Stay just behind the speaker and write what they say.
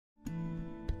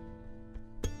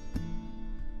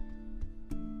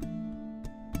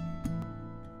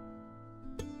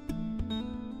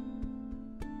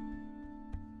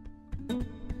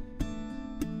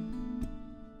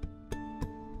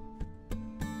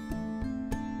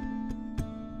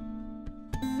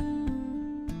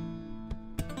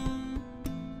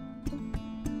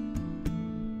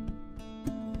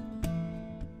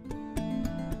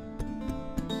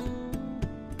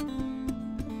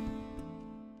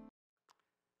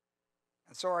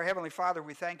And so, our Heavenly Father,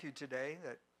 we thank you today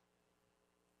that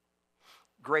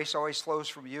grace always flows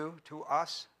from you to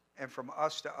us and from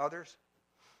us to others.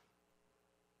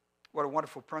 What a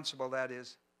wonderful principle that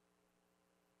is.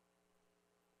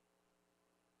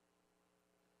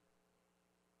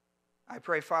 I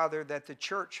pray, Father, that the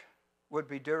church would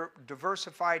be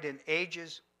diversified in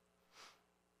ages.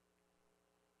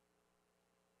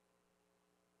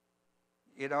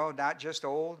 You know, not just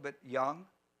old, but young.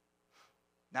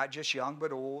 Not just young,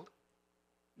 but old.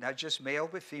 Not just male,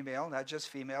 but female. Not just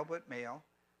female, but male.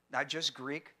 Not just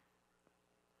Greek,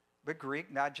 but Greek.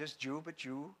 Not just Jew, but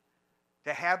Jew.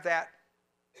 To have that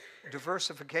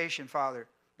diversification, Father.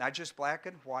 Not just black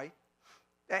and white.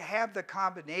 To have the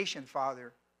combination,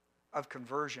 Father, of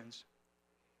conversions.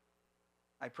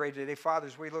 I pray today, Father,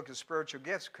 as we look at spiritual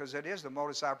gifts, because it is the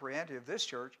modus operandi of this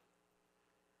church,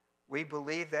 we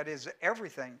believe that is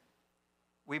everything.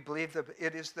 We believe that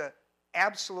it is the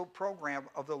absolute program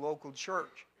of the local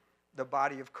church, the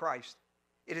body of Christ.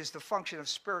 It is the function of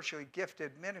spiritually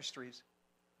gifted ministries.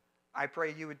 I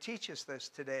pray you would teach us this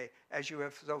today, as you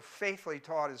have so faithfully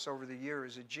taught us over the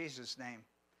years. In Jesus' name,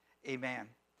 amen.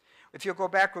 If you'll go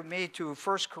back with me to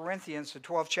 1 Corinthians, the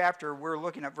 12th chapter, we're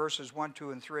looking at verses 1,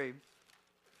 2, and 3.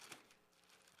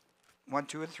 1,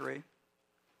 2, and 3.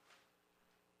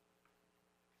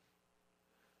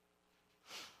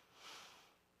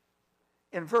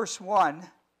 In verse 1,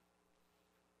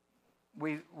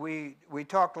 we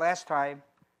talked last time,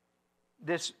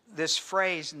 this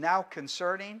phrase, now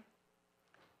concerning,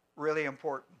 really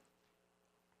important.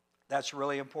 That's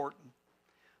really important.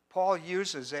 Paul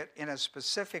uses it in a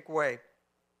specific way.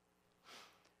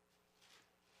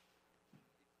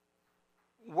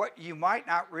 What you might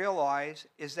not realize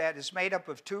is that it's made up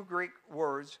of two Greek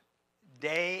words,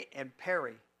 day and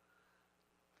peri.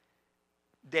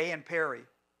 Day and peri.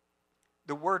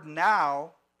 The word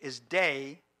now is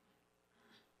day.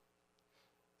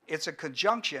 It's a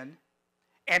conjunction,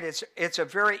 and it's a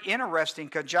very interesting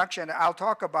conjunction. I'll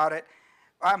talk about it.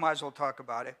 I might as well talk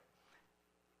about it.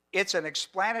 It's an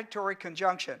explanatory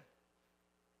conjunction.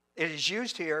 It is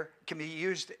used here, can be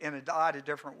used in a lot of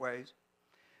different ways,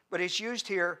 but it's used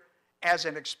here as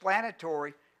an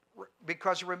explanatory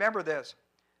because remember this,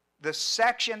 the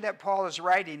section that Paul is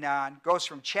writing on goes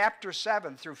from chapter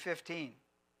 7 through 15.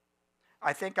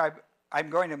 I think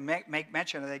I'm going to make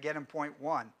mention of it again in point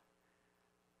 1.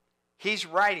 He's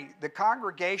writing, the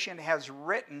congregation has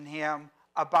written him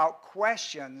about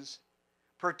questions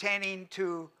pertaining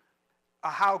to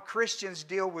how Christians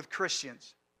deal with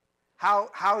Christians,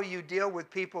 how you deal with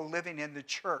people living in the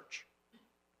church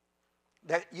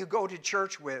that you go to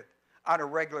church with on a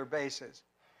regular basis.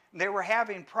 And they were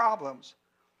having problems,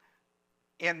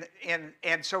 and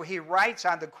so he writes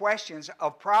on the questions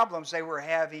of problems they were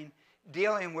having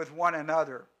dealing with one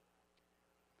another.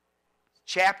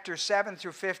 Chapter 7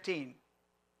 through 15.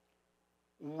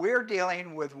 We're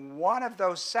dealing with one of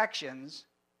those sections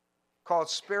called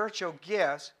spiritual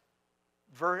gifts.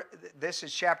 This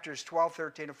is chapters 12,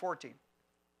 13, and 14.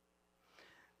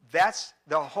 That's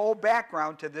the whole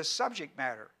background to this subject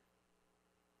matter.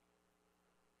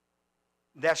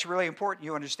 That's really important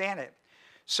you understand it.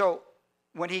 So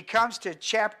when he comes to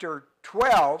chapter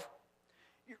 12,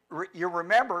 you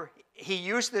remember he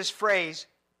used this phrase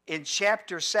in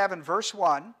chapter 7, verse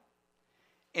 1,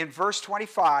 in verse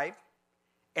 25,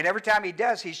 and every time he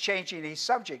does, he's changing his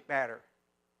subject matter.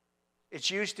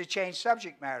 It's used to change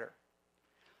subject matter.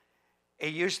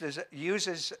 It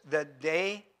uses the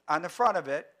day on the front of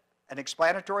it, an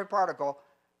explanatory particle,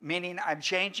 meaning I'm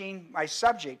changing my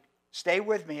subject. Stay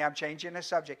with me, I'm changing the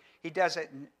subject. He does it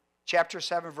in chapter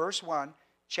 7, verse 1,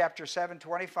 chapter 7,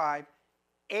 25,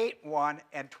 8, 1,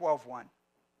 and 12, 1.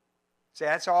 See,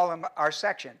 that's all in our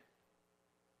section.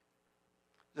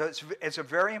 So it's a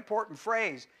very important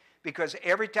phrase because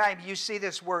every time you see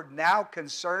this word now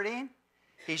concerning,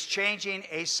 he's changing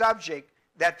a subject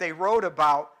that they wrote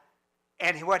about,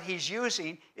 and what he's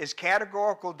using is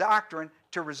categorical doctrine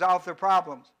to resolve their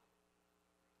problems.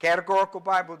 Categorical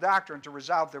Bible doctrine to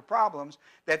resolve their problems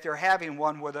that they're having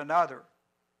one with another.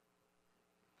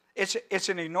 It's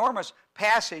an enormous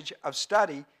passage of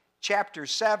study, chapter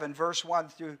 7, verse 1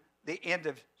 through the end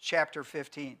of chapter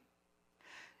 15.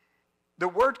 The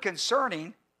word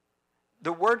concerning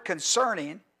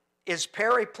is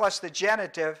peri plus the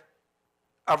genitive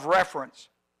of reference.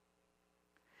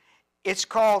 It's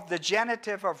called the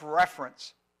genitive of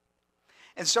reference.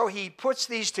 And so he puts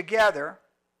these together,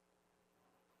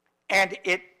 and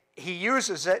he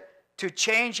uses it to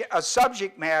change a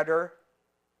subject matter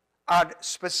on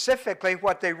specifically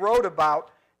what they wrote about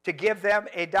to give them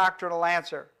a doctrinal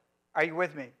answer. Are you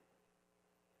with me?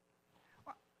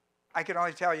 I can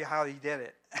only tell you how he did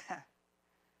it.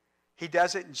 He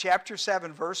does it in chapter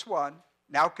 7, verse 1.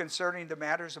 Now concerning the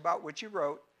matters about which you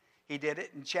wrote. He did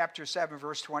it in chapter 7,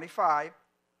 verse 25.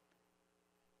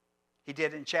 He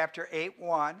did it in chapter 8,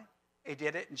 1. He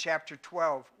did it in chapter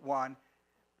 12, 1.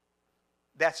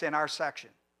 That's in our section.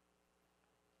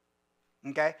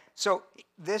 Okay? So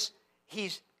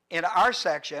he's in our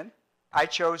section. I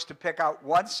chose to pick out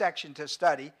one section to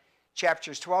study,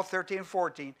 chapters 12, 13, and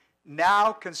 14.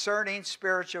 Now concerning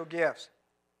spiritual gifts.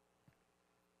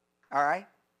 All right?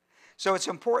 So it's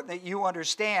important that you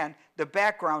understand the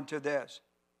background to this.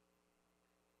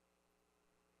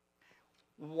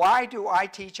 Why do I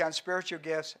teach on spiritual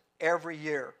gifts every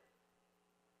year?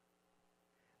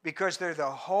 Because they're the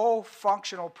whole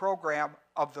functional program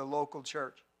of the local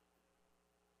church.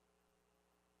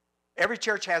 Every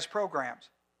church has programs.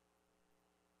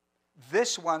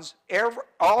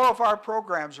 All of our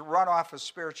programs run off of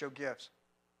spiritual gifts.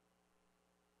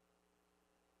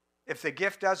 If the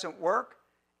gift doesn't work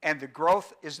and the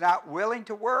growth is not willing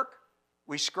to work,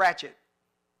 we scratch it.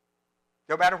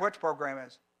 No matter what the program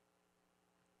is.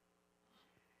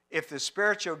 If the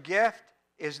spiritual gift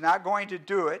is not going to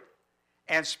do it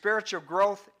and spiritual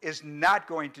growth is not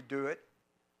going to do it,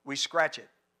 we scratch it.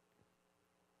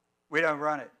 We don't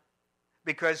run it.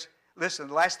 Because, listen,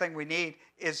 the last thing we need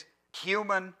is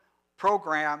human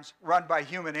programs run by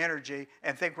human energy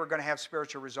and think we're going to have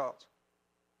spiritual results.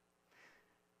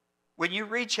 When you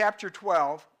read chapter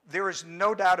 12, there is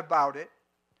no doubt about it.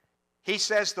 He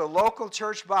says the local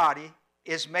church body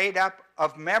is made up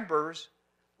of members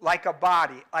like a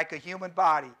body, like a human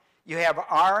body. You have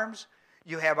arms,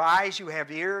 you have eyes, you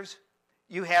have ears,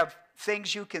 you have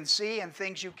things you can see and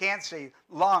things you can't see,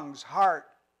 lungs, heart,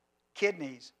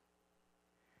 kidneys.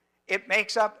 It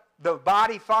makes up the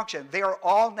body function. They are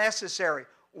all necessary.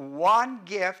 One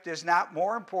gift is not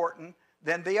more important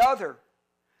than the other.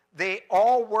 They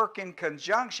all work in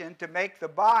conjunction to make the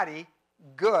body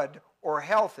good or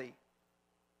healthy.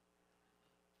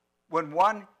 When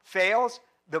one fails,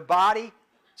 the body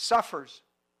suffers.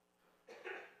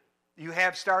 You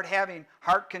start having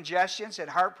heart congestions and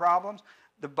heart problems.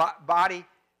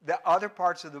 The other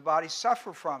parts of the body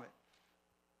suffer from it.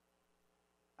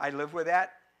 I live with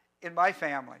that in my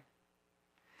family.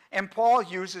 And Paul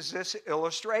uses this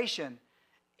illustration.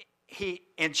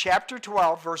 In chapter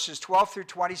 12, verses 12 through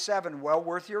 27, well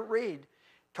worth your read,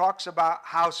 talks about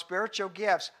how spiritual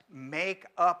gifts make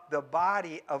up the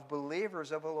body of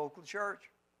believers of a local church.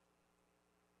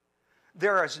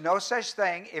 There is no such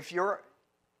thing if you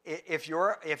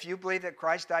believe that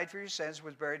Christ died for your sins,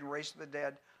 was buried and raised from the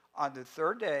dead on the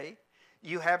third day,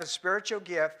 you have a spiritual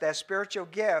gift. That spiritual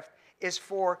gift is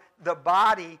for the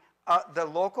body, the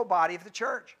local body of the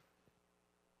church.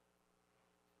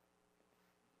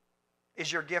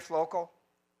 Is your gift local?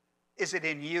 Is it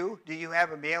in you? Do you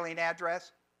have a mailing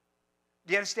address?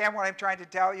 Do you understand what I'm trying to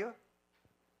tell you?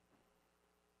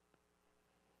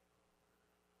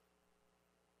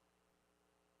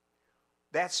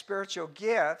 That spiritual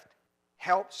gift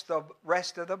helps the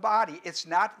rest of the body. It's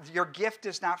not, your gift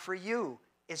is not for you,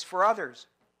 it's for others.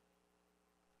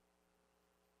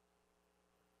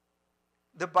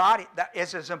 The body,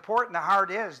 is as important the heart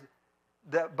is,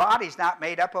 the body's not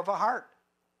made up of a heart.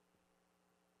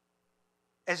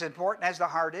 As important as the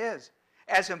heart is,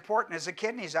 as important as the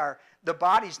kidneys are, the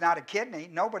body's not a kidney.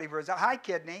 Nobody says, "Hi,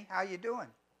 kidney, how you doing?"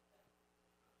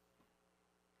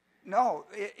 No,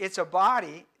 it's a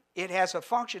body. It has a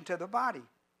function to the body.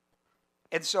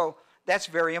 And so that's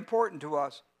very important to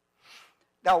us.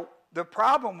 Now, the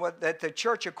problem that the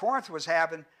church of Corinth was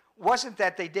having wasn't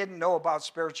that they didn't know about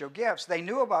spiritual gifts. They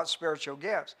knew about spiritual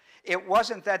gifts. It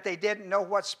wasn't that they didn't know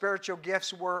what spiritual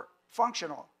gifts were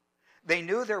functional. They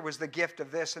knew there was the gift of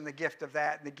this and the gift of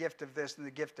that and the gift of this and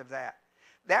the gift of that.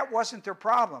 That wasn't their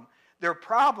problem. Their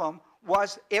problem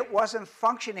was it wasn't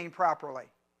functioning properly.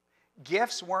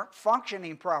 Gifts weren't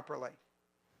functioning properly.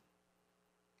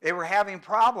 They were having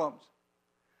problems.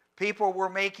 People were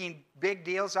making big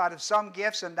deals out of some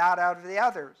gifts and not out of the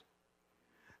others.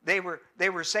 They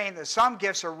were saying that some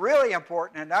gifts are really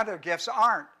important and other gifts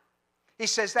aren't. He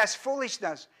says that's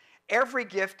foolishness. Every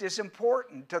gift is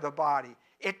important to the body.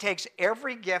 It takes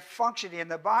every gift functioning in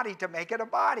the body to make it a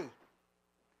body,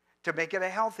 to make it a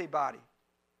healthy body.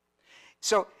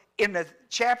 So in the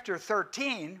chapter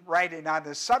 13, writing on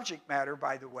this subject matter,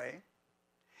 by the way,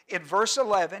 in verse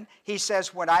 11, he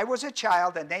says, when I was a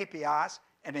child, an apios,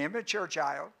 an immature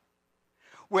child,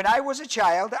 when I was a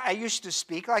child, I used to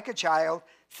speak like a child,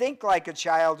 think like a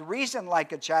child, reason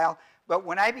like a child, but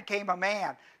when I became a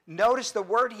man, notice the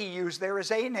word he used there is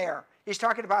aner. He's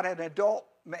talking about an adult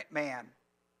man.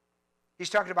 He's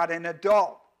talking about an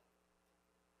adult.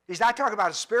 He's not talking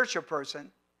about a spiritual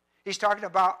person. He's talking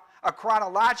about a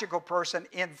chronological person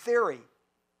in theory.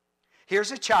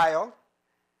 Here's a child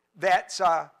that's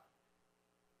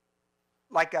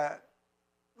like a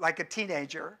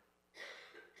teenager,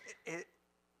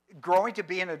 growing to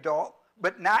be an adult,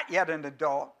 but not yet an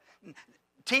adult.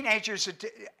 Teenagers,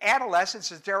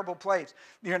 adolescence is a terrible place.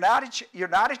 You're not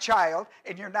a child,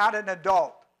 and you're not an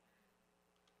adult.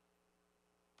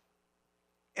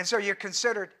 And so you're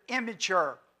considered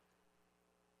immature.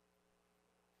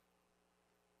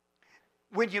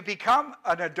 When you become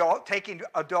an adult, taking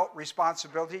adult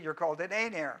responsibility, you're called an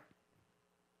aner.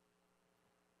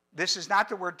 This is not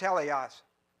the word teleos.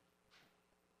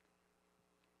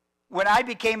 When I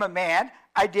became a man,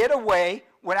 I did away,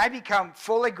 when I become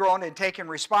fully grown and taking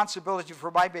responsibility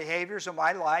for my behaviors and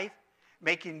my life,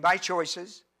 making my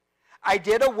choices, I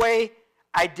did away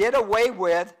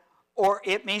with, or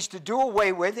it means to do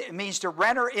away with, it means to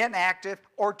render inactive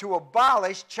or to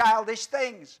abolish childish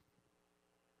things.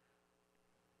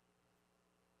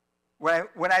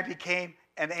 When I became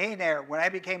an aner, when I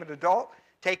became an adult,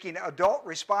 taking adult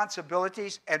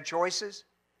responsibilities and choices,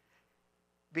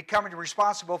 becoming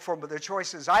responsible for the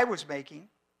choices I was making,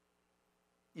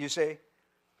 you see.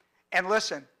 And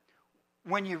listen,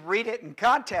 when you read it in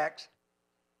context,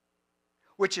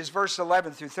 which is verse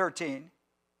 11 through 13,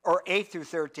 or 8 through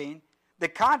 13, the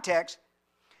context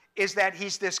is that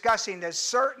he's discussing that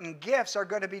certain gifts are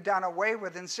going to be done away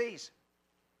with and cease.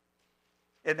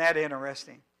 Isn't that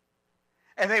interesting?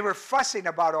 And they were fussing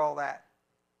about all that.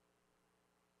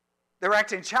 They were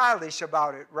acting childish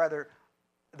about it rather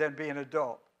than being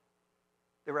adult.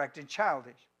 They were acting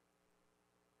childish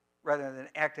rather than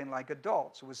acting like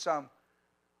adults with some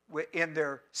in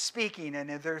their speaking and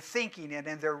in their thinking and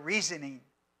in their reasoning.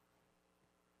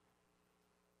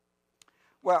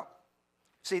 Well,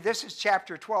 see, this is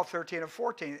chapter 12, 13, and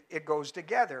 14. It goes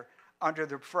together under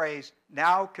the phrase,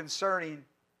 now concerning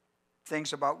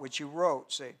things about which you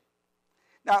wrote, see.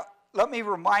 Now, let me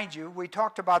remind you, we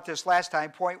talked about this last time,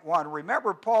 point 1.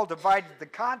 Remember, Paul divided the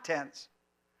contents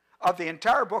of the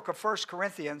entire book of 1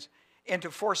 Corinthians into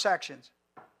 4 sections.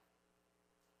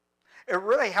 It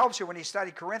really helps you when you study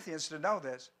Corinthians to know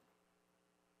this.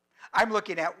 I'm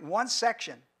looking at one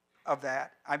section of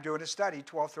that. I'm doing a study,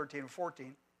 12, 13, and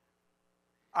 14,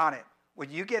 on it.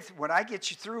 When I get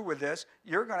you through with this,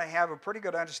 you're going to have a pretty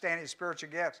good understanding of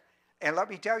spiritual gifts. And let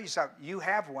me tell you something. You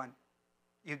have one.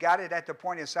 You got it at the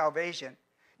point of salvation.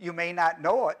 You may not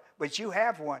know it, but you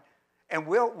have one. And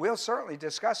we'll certainly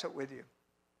discuss it with you.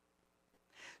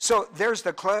 So there's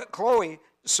the Chloe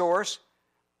source,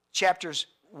 chapters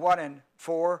 1 and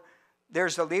 4.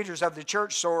 There's the leaders of the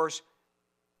church source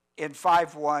in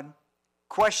 5:1.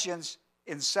 Questions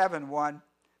in 7:1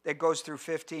 that goes through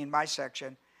 15, my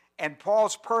section. And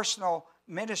Paul's personal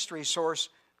ministry source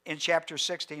in chapter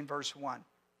 16, verse 1.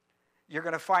 You're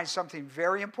going to find something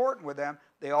very important with them.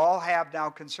 They all have now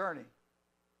concerning.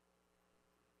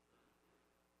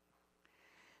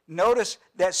 Notice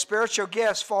that spiritual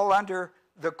gifts fall under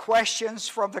the questions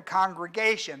from the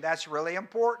congregation. That's really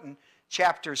important.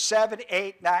 Chapters 7,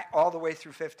 8, 9, all the way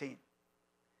through 15.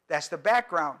 That's the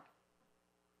background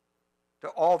to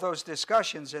all those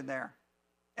discussions in there.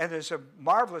 And there's a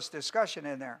marvelous discussion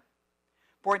in there.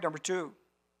 Point number 2.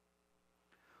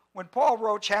 When Paul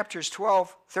wrote chapters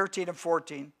 12, 13, and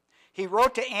 14, he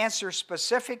wrote to answer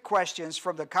specific questions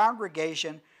from the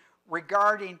congregation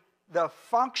regarding the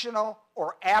functional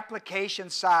or application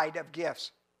side of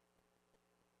gifts.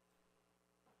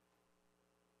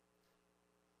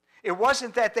 It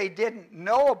wasn't that they didn't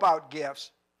know about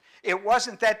gifts. It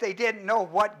wasn't that they didn't know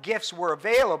what gifts were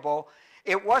available.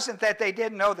 It wasn't that they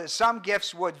didn't know that some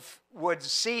gifts would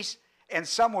cease and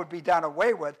some would be done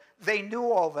away with. They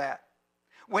knew all that.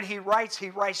 When he writes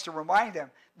to remind them.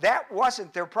 That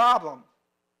wasn't their problem.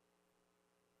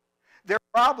 Their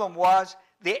problem was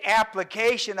the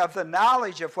application of the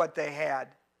knowledge of what they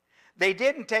had. They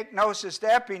didn't take gnosis to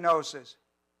epignosis.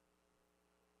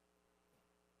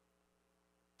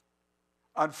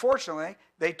 Unfortunately,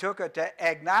 they took it to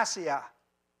agnosia.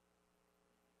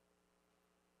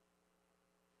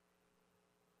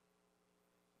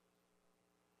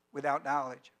 Without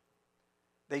knowledge.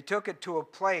 They took it to a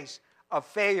place of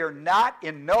failure, not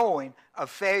in knowing, a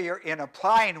failure in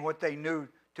applying what they knew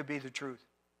to be the truth.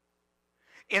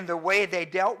 In the way they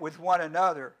dealt with one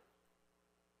another.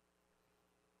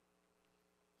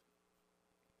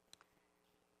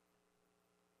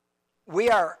 We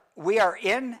are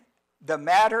in the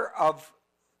matter of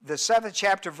the 7th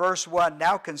chapter, verse 1,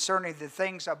 now concerning the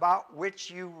things about which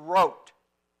you wrote.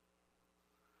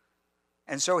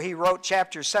 And so he wrote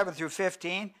chapters 7 through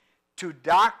 15 to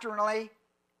doctrinally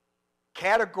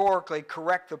categorically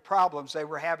correct the problems they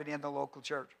were having in the local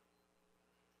church.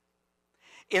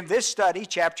 In this study,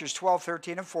 chapters 12,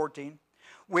 13, and 14,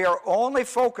 we are only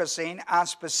focusing on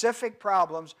specific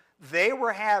problems they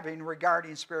were having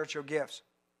regarding spiritual gifts.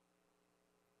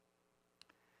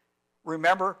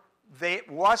 Remember, it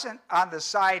wasn't on the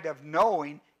side of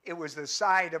knowing, it was the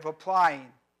side of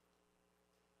applying.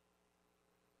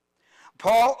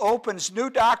 Paul opens new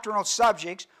doctrinal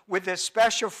subjects with this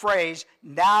special phrase,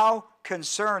 now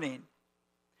concerning.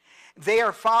 They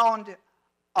are found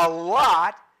a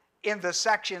lot in the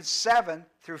sections 7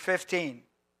 through 15,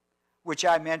 which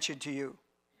I mentioned to you.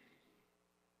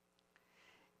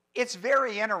 It's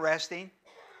very interesting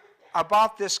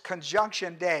about this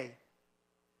conjunction day.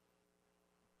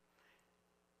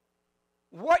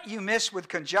 What you miss with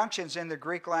conjunctions in the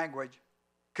Greek language,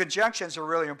 conjunctions are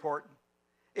really important.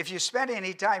 If you spend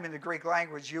any time in the Greek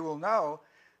language, you will know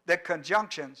that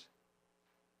conjunctions,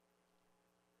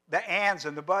 the ands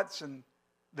and the buts and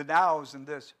the nows and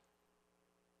this.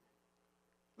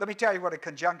 Let me tell you what a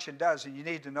conjunction does, and you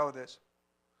need to know this.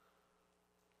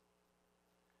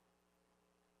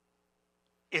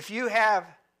 If you have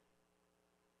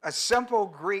a simple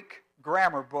Greek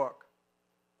grammar book,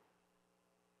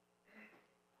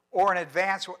 or an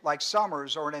advanced one like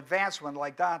Summers, or an advanced one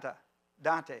like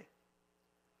Dante,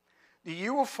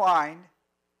 you will find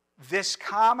this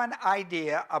common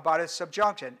idea about a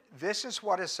subjunction. This is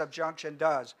what a subjunction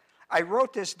does. I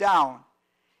wrote this down.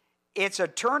 It's a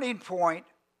turning point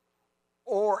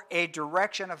or a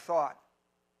direction of thought.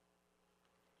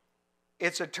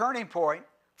 It's a turning point.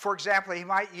 For example, he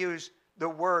might use the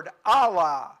word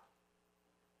Allah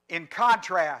in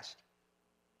contrast.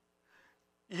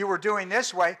 You were doing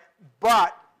this way,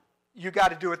 but you got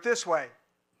to do it this way.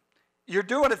 You're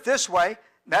doing it this way,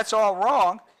 that's all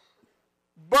wrong,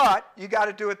 but you got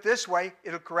to do it this way,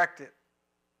 it'll correct it.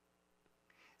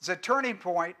 It's a turning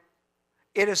point.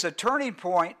 It is a turning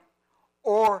point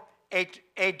or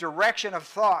a direction of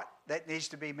thought that needs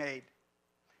to be made.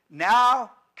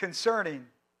 Now concerning.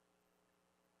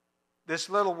 This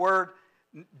little word,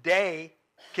 day,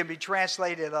 can be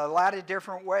translated a lot of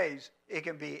different ways. It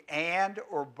can be and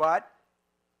or but,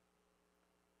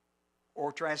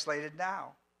 or translated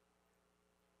now.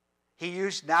 He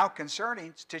used now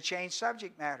concerning to change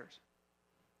subject matters.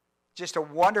 Just a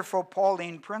wonderful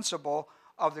Pauline principle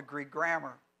of the Greek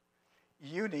grammar.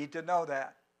 You need to know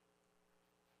that.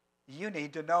 You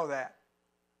need to know that.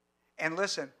 And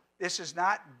listen, this is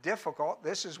not difficult.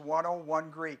 This is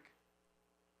 101 Greek.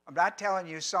 I'm not telling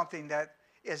you something that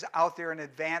is out there in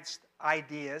advanced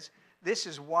ideas. This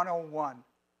is 101.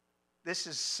 This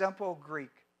is simple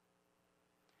Greek.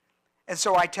 And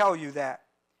so I tell you that.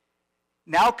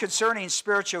 Now concerning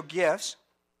spiritual gifts,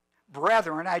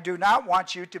 brethren, I do not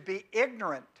want you to be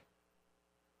ignorant.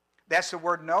 That's the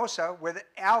word nosa with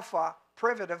alpha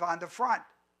privative on the front.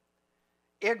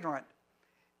 Ignorant.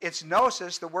 It's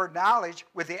gnosis, the word knowledge,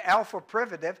 with the alpha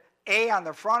privative, A on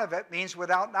the front of it, means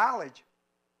without knowledge.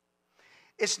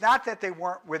 It's not that they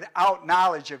weren't without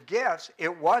knowledge of gifts.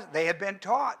 It was, they had been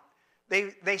taught.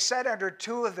 They sat under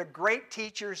two of the great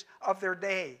teachers of their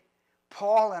day,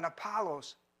 Paul and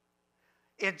Apollos.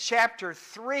 In chapter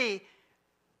 3,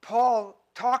 Paul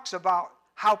talks about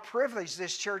how privileged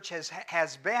this church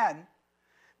has been,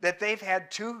 that they've had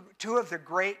two of the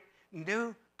great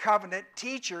new covenant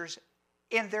teachers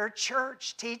in their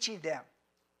church teaching them.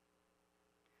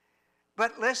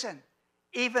 But listen,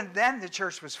 even then the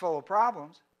church was full of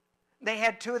problems. They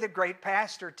had two of the great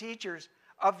pastor teachers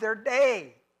of their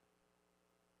day.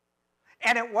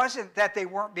 And it wasn't that they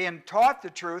weren't being taught the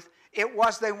truth, it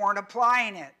was they weren't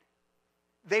applying it.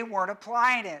 They weren't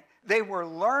applying it. They were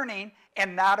learning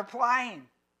and not applying.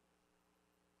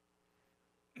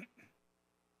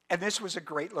 And this was a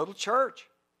great little church,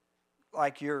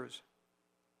 like yours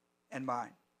and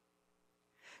mine.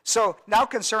 So, now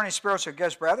concerning spiritual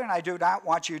gifts, brethren, I do not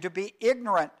want you to be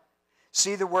ignorant.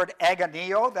 See the word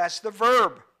agonio, that's the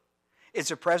verb.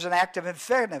 It's a present active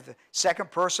infinitive,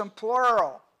 second person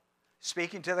plural,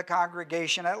 speaking to the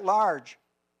congregation at large.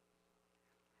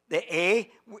 The A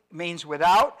means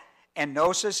without, and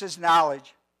gnosis is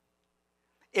knowledge.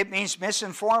 It means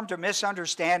misinformed or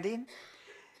misunderstanding.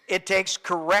 It takes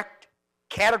correct,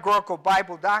 categorical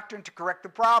Bible doctrine to correct the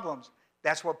problems.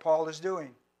 That's what Paul is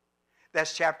doing.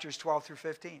 That's chapters 12 through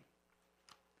 15.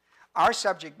 Our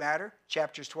subject matter,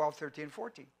 chapters 12, 13, and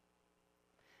 14.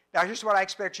 Now, here's what I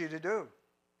expect you to do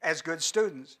as good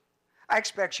students. I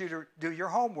expect you to do your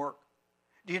homework.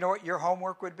 Do you know what your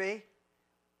homework would be?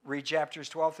 Read chapters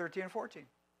 12, 13, and 14.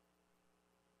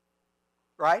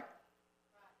 Right?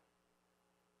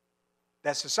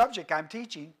 That's the subject I'm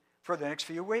teaching for the next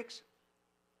few weeks.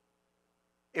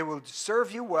 It will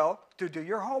serve you well to do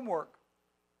your homework.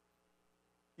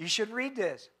 You should read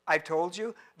this. I've told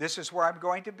you this is where I'm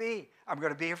going to be. I'm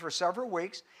going to be here for several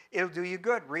weeks. It'll do you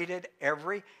good. Read it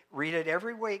every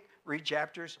week. Read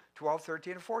chapters 12,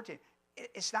 13, and 14.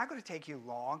 It's not going to take you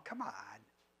long. Come on.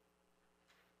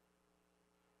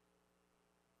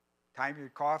 Time your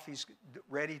coffee's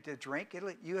ready to drink,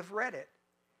 you have read it.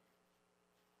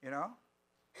 You know?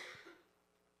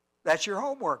 That's your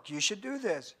homework. You should do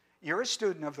this. You're a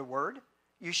student of the Word.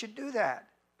 You should do that.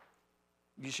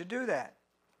 You should do that.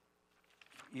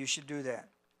 You should do that.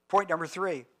 Point number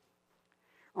 3.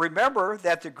 Remember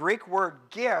that the Greek word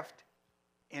gift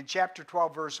in chapter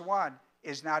 12, verse 1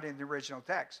 is not in the original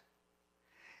text.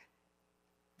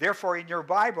 Therefore, in your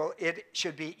Bible, it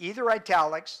should be either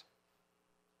italics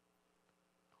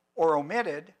or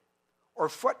omitted or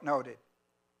footnoted.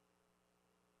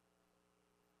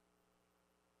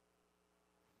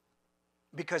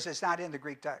 Because it's not in the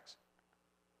Greek text.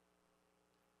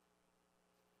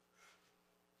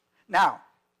 Now,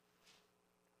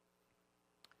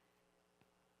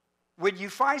 when you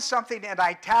find something in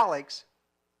italics,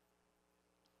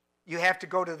 you have to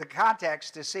go to the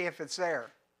context to see if it's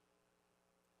there.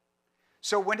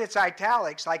 So when it's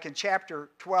italics, like in chapter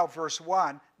 12, verse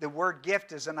 1, the word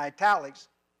gift is in italics.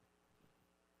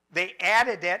 They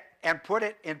added it and put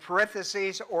it in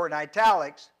parentheses or in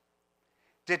italics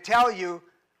to tell you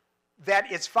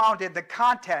that it's found in the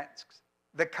context.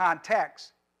 The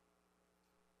context.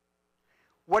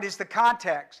 What is the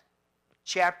context?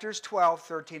 Chapters 12,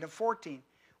 13, and 14.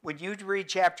 When you read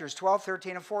chapters 12,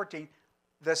 13, and 14,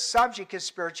 the subject is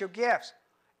spiritual gifts.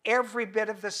 Every bit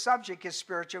of the subject is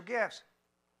spiritual gifts.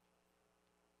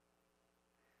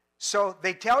 So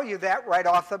they tell you that right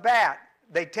off the bat.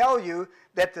 They tell you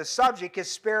that the subject is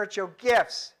spiritual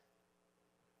gifts.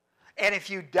 And if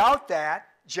you doubt that,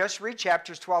 just read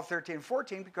chapters 12, 13, and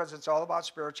 14 because it's all about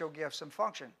spiritual gifts and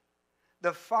function.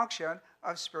 The function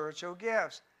of spiritual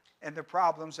gifts and the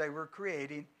problems they were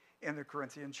creating in the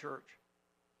Corinthian church.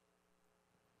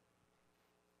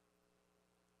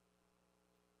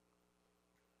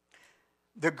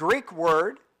 The Greek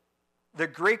word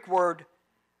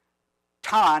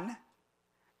ton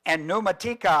and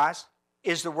pneumatikos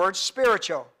is the word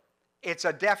spiritual. It's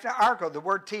a definite article. The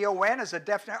word ton is a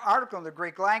definite article in the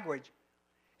Greek language.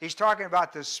 He's talking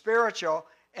about the spiritual,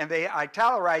 and they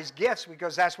italicize gifts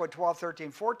because that's what 12,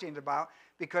 13, 14 is about,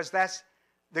 because that's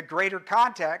the greater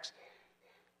context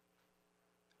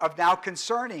of now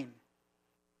concerning.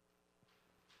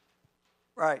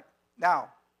 Right. Now,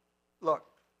 look.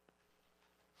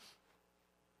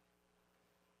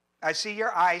 I see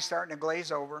your eyes starting to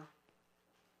glaze over.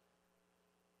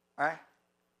 All right?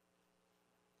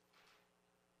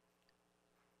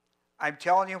 I'm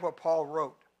telling you what Paul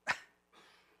wrote.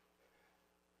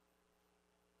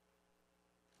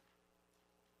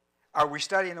 Are we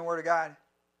studying the Word of God?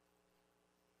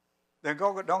 Then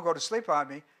don't go to sleep on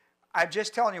me. I'm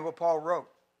just telling you what Paul wrote.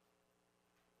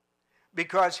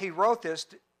 Because he wrote this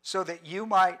so that you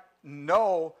might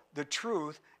know the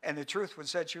truth, and the truth would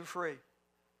set you free.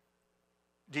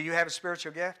 Do you have a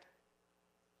spiritual gift?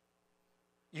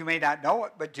 You may not know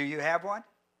it, but do you have one?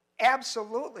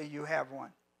 Absolutely you have one.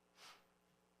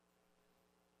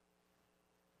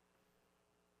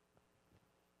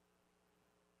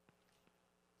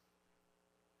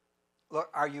 Look,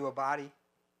 are you a body?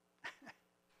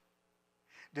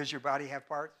 Does your body have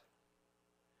parts?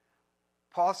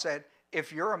 Paul said,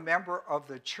 if you're a member of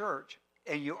the church,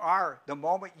 and you are, the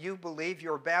moment you believe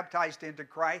you're baptized into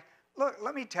Christ, look,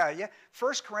 let me tell you,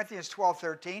 1 Corinthians 12,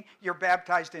 13, you're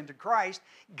baptized into Christ.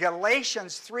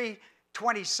 Galatians 3,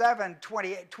 27,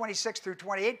 28, 26 through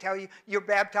 28 tell you you're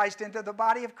baptized into the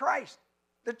body of Christ,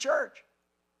 the church.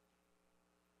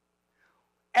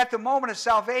 At the moment of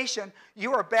salvation,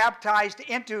 you are baptized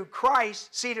into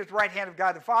Christ, seated at the right hand of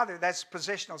God the Father. That's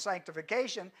positional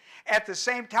sanctification. At the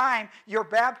same time, you're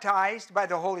baptized by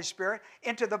the Holy Spirit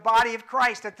into the body of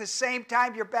Christ. At the same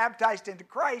time you're baptized into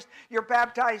Christ, you're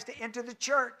baptized into the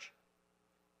church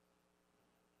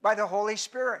by the Holy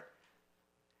Spirit.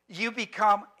 You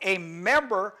become a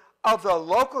member of the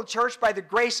local church by the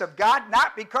grace of God,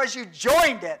 not because you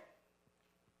joined it.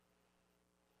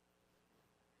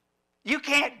 You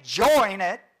can't join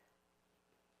it.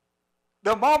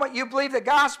 The moment you believe the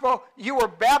gospel, you were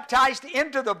baptized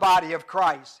into the body of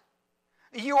Christ.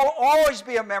 You will always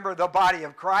be a member of the body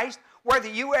of Christ, whether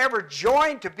you ever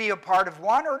join to be a part of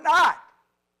one or not.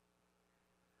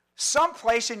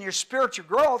 Someplace in your spiritual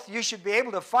growth, you should be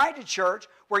able to find a church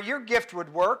where your gift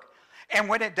would work, and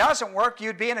when it doesn't work,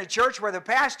 you'd be in a church where the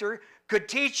pastor could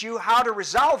teach you how to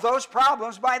resolve those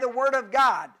problems by the Word of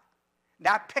God.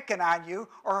 not picking on you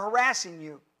or harassing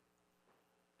you.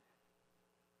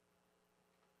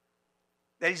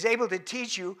 That he's able to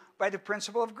teach you by the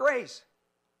principle of grace.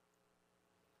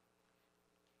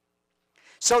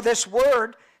 So this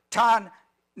word, ton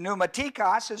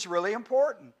pneumatikos, is really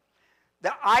important.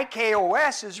 The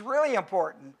IKOS is really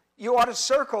important. You ought to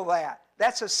circle that.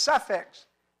 That's a suffix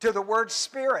to the word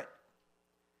Spirit.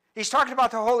 He's talking about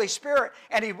the Holy Spirit,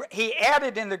 and he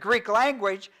added in the Greek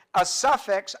language a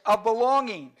suffix of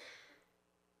belonging.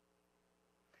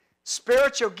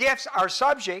 Spiritual gifts, our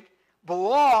subject,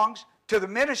 belongs to the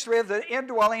ministry of the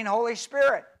indwelling Holy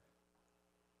Spirit.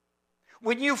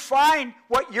 When you find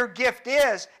what your gift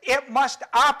is, it must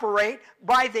operate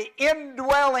by the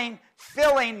indwelling,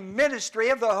 filling ministry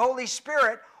of the Holy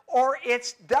Spirit, or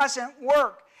it doesn't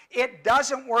work. It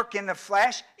doesn't work in the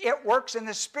flesh, it works in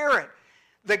the Spirit.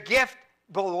 The gift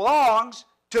belongs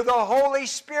to the Holy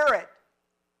Spirit.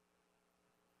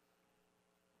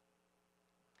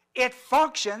 It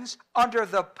functions under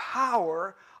the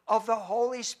power of the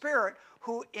Holy Spirit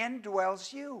who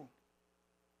indwells you.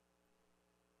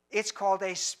 It's called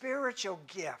a spiritual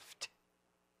gift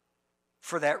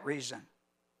for that reason.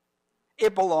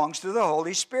 It belongs to the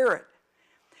Holy Spirit.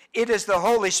 It is the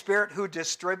Holy Spirit who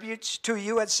distributes to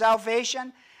you at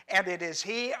salvation, and it is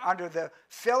He, under the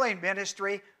filling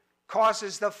ministry,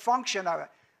 causes the function of it.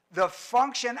 The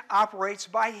function operates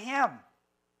by Him.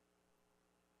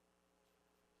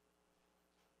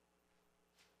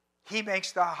 He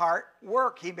makes the heart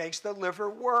work. He makes the liver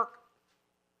work.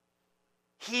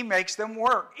 He makes them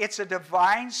work. It's a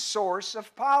divine source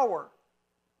of power.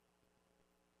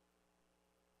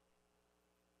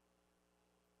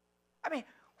 I mean,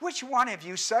 which one of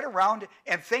you sit around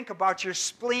and think about your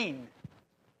spleen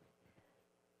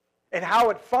and how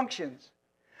it functions?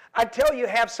 Until you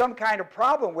have some kind of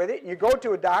problem with it, and you go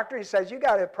to a doctor and he says, you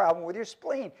got a problem with your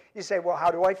spleen. You say, well,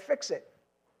 how do I fix it?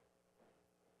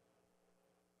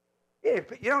 You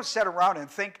don't sit around and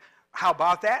think, how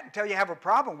about that, until you have a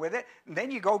problem with it, and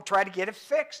then you go try to get it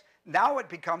fixed. Now it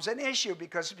becomes an issue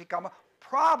because it's become a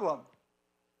problem.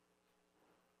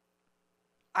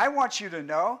 I want you to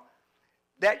know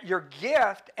that your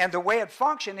gift and the way it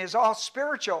functions is all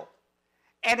spiritual,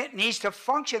 and it needs to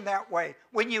function that way.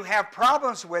 When you have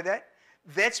problems with it,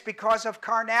 that's because of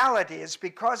carnality. It's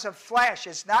because of flesh.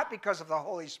 It's not because of the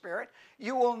Holy Spirit.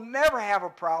 You will never have a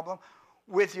problem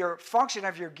with your function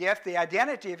of your gift, the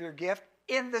identity of your gift,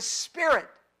 in the Spirit.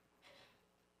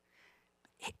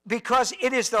 Because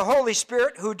it is the Holy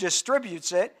Spirit who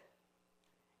distributes it.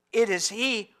 It is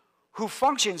He who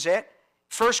functions it.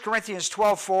 1 Corinthians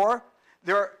 12:4.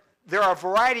 There are a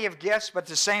variety of gifts, but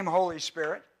the same Holy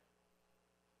Spirit.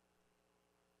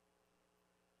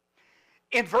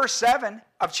 In verse 7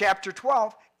 of chapter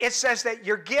 12, it says that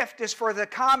your gift is for the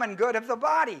common good of the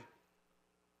body.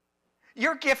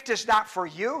 Your gift is not for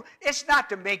you. It's not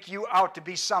to make you out to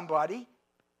be somebody.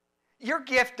 Your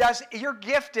gift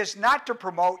is not to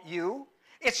promote you.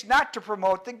 It's not to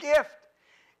promote the gift.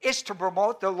 It's to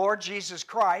promote the Lord Jesus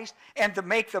Christ and to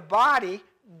make the body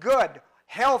good,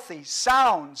 healthy,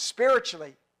 sound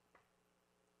spiritually.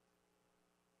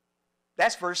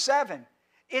 That's verse 7.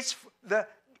 It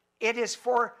is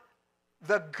for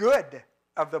the good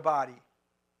of the body.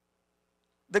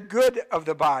 The good of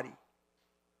the body.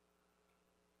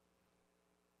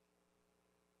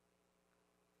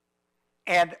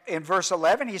 And in verse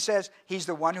 11, he says, He's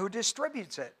the one who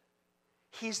distributes it.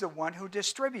 He's the one who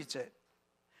distributes it.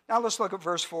 Now let's look at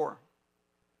verse 4.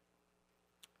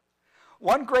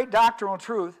 One great doctrinal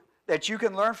truth that you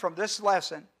can learn from this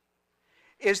lesson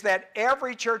is that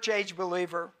every church-age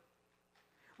believer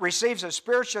receives a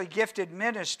spiritually gifted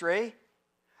ministry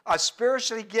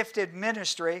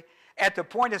at the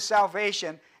point of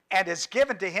salvation, and it's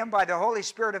given to him by the Holy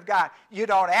Spirit of God. You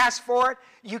don't ask for it.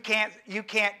 You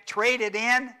can't trade it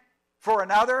in for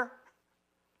another.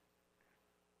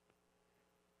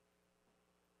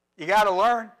 You got to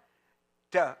learn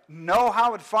to know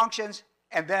how it functions,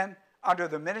 and then under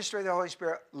the ministry of the Holy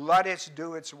Spirit, let it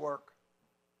do its work.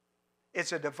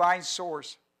 It's a divine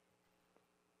source.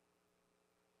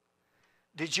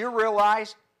 Did you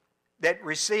realize that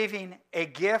receiving a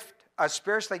gift, a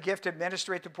spiritually gifted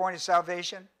ministry at the point of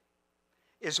salvation,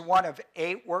 is one of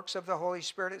 8 works of the Holy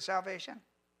Spirit at salvation?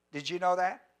 Did you know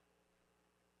that?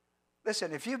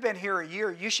 Listen, if you've been here a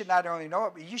year, you should not only know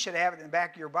it, but you should have it in the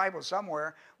back of your Bible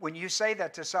somewhere. When you say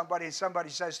that to somebody and somebody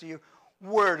says to you,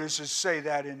 where does it say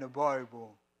that in the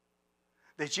Bible?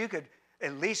 That you could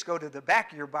at least go to the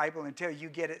back of your Bible until you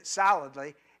get it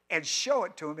solidly and show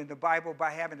it to them in the Bible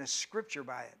by having a scripture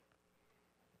by it.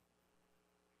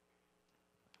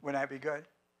 Wouldn't that be good?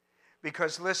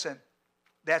 Because listen,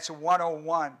 That's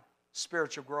 101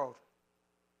 spiritual growth.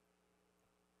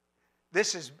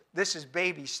 This is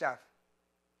baby stuff.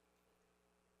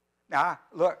 Now,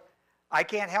 look, I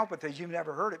can't help it that you've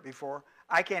never heard it before.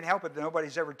 I can't help it that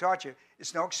nobody's ever taught you.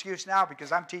 It's no excuse now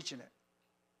because I'm teaching it.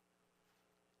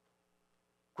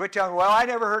 Quit telling me, well, I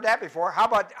never heard that before. How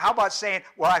about saying,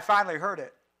 well, I finally heard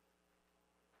it?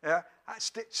 Yeah?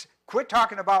 Quit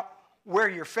talking about where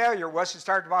your failure was and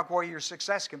start about where your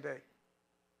success can be.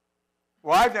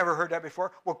 Well, I've never heard that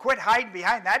before. Well, quit hiding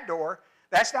behind that door.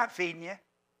 That's not feeding you.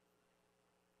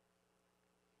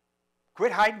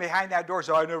 Quit hiding behind that door.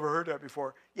 So I never heard that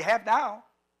before. You have now.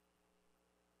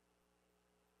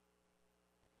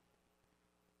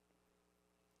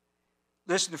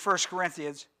 Listen to 1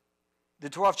 Corinthians, the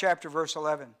 12th chapter, verse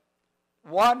 11.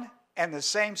 One and the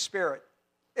same Spirit.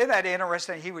 Isn't that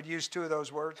interesting? He would use two of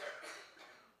those words.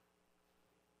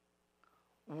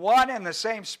 One and the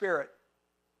same Spirit.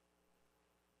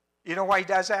 You know why he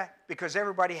does that? Because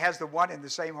everybody has the one and the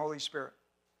same Holy Spirit.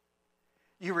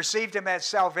 You received him at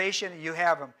salvation and you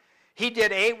have him. He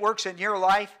did 8 works in your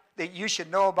life that you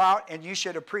should know about, and you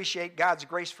should appreciate God's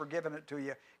grace for giving it to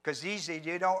you, because these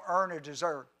you don't earn or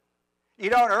deserve. You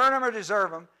don't earn them or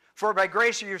deserve them, for by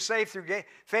grace you're saved through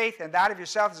faith, and not of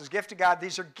yourselves as a gift of God.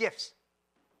 These are gifts.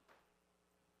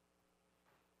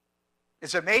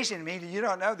 It's amazing to me that you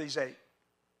don't know these 8.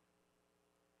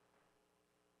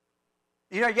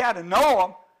 You know, you got to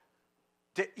know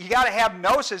them. You got to have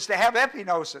gnosis to have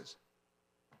epignosis.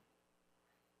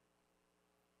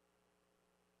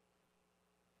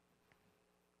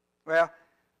 Well,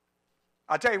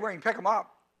 I'll tell you where you can pick them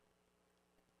up.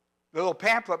 The little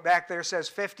pamphlet back there says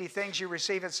 50 things you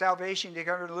receive at salvation you're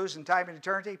going to lose in time and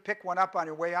eternity. Pick one up on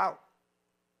your way out.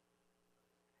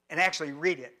 And actually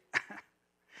read it.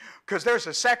 Because there's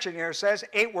a section here that says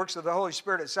 8 works of the Holy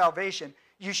Spirit at salvation.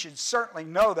 You should certainly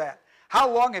know that. How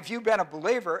long have you been a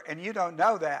believer and you don't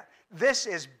know that? This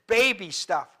is baby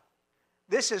stuff.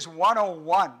 This is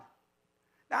 101.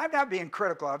 Now, I'm not being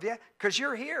critical of you because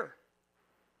you're here.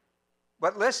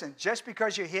 But listen, just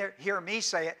because you hear me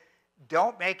say it,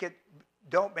 don't make it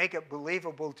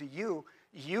believable to you.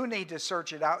 You need to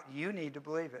search it out. You need to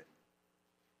believe it.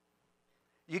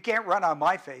 You can't run on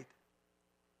my faith.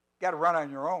 You got to run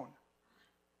on your own.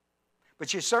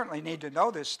 But you certainly need to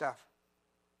know this stuff.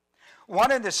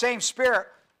 One and the same Spirit,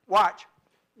 watch,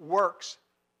 works.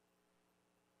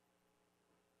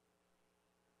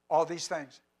 All these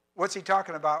things. What's he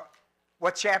talking about?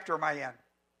 What chapter am I in?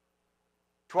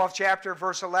 12th chapter,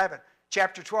 verse 11.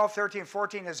 Chapter 12, 13,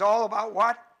 14 is all about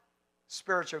what?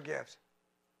 Spiritual gifts.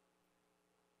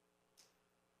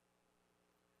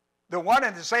 The one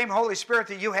and the same Holy Spirit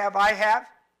that you have, I have.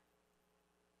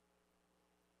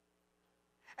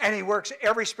 And he works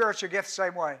every spiritual gift the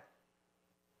same way.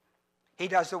 He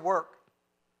does the work.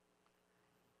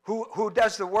 Who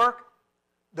does the work?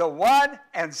 The one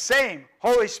and same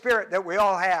Holy Spirit that we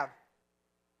all have.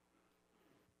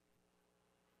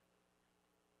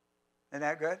 Isn't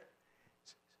that good?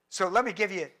 So let me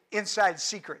give you an inside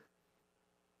secret.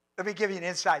 Let me give you an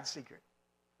inside secret.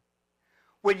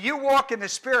 When you walk in the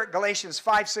Spirit, Galatians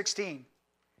 5:16,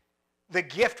 the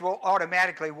gift will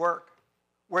automatically work,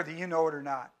 whether you know it or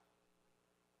not.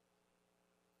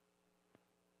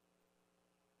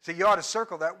 So you ought to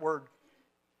circle that word,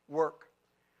 work,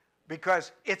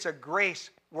 because it's a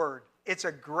grace word. It's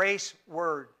a grace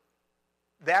word.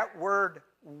 That word,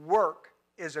 work,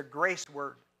 is a grace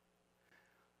word.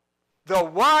 The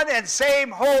one and same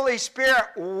Holy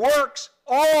Spirit works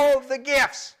all the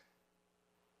gifts.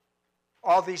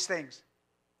 All these things.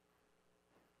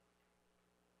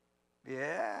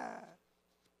 Yeah.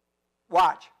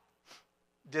 Watch.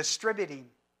 Distributing.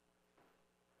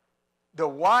 The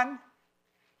one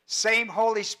same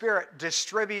Holy Spirit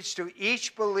distributes to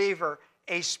each believer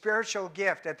a spiritual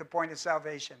gift at the point of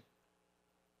salvation.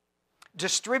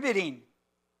 Distributing.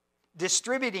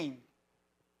 Distributing.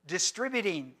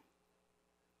 Distributing.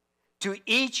 To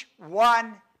each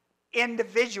one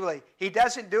individually. He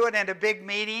doesn't do it in a big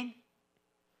meeting.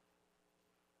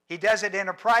 He does it in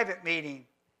a private meeting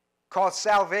called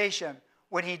salvation,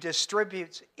 when he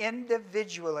distributes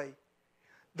individually.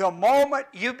 The moment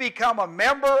you become a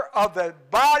member of the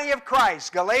body of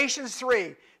Christ, Galatians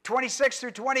 3, 26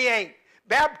 through 28,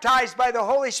 baptized by the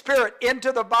Holy Spirit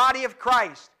into the body of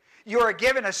Christ, you are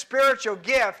given a spiritual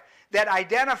gift that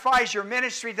identifies your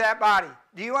ministry to that body.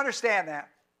 Do you understand that?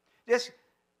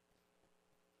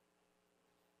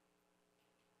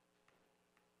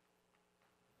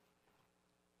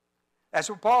 That's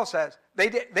what Paul says.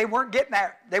 They weren't getting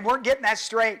that. They weren't getting that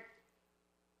straight.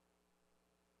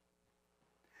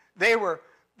 They were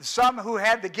some who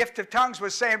had the gift of tongues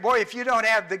was saying, boy, if you don't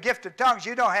have the gift of tongues,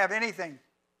 you don't have anything.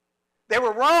 They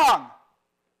were wrong.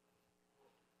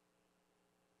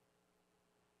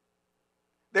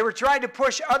 They were trying to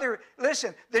push other,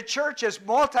 listen, the church is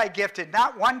multi-gifted,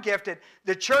 not one gifted.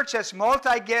 The church that's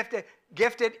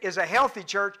multi-gifted is a healthy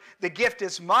church. The gift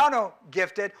is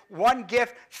mono-gifted. One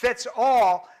gift fits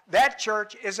all. That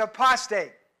church is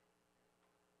apostate.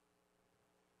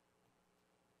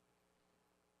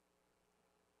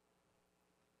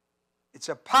 It's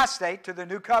apostate to the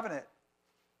new covenant.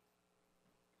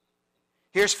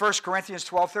 Here's 1 Corinthians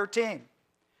 12:13.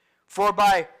 For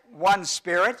by one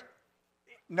Spirit,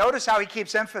 notice how he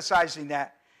keeps emphasizing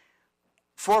that.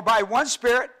 For by one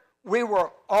Spirit we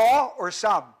were all, or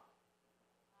some?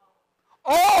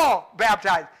 All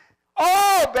baptized.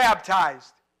 All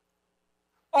baptized.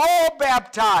 All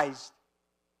baptized.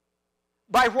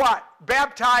 By what?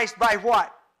 Baptized by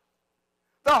what?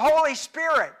 The Holy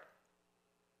Spirit.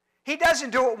 He doesn't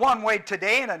do it one way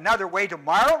today and another way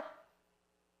tomorrow.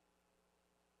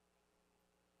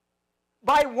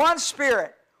 By one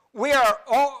Spirit, we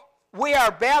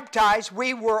are baptized.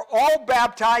 We were all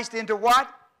baptized into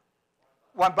what?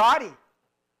 One body.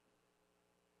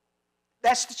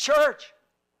 That's the church.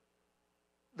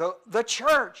 The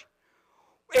church.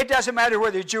 It doesn't matter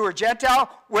whether you're Jew or Gentile,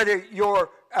 whether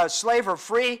you're a slave or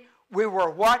free. We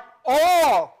were what?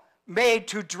 All made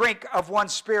to drink of one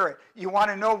Spirit. You want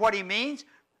to know what he means?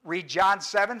 Read John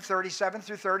 7:37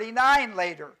 through 39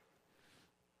 later.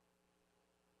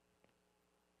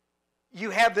 You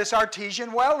have this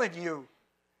artesian well in you.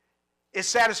 It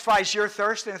satisfies your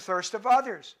thirst and the thirst of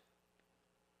others.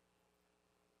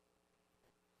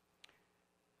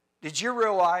 Did you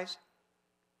realize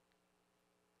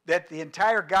that the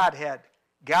entire Godhead,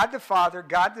 God the Father,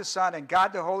 God the Son, and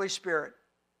God the Holy Spirit,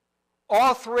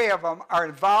 all three of them are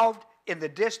involved in the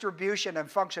distribution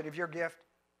and function of your gift?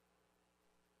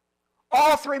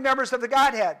 All three members of the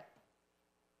Godhead.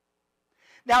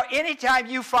 Now, anytime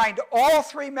you find all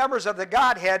three members of the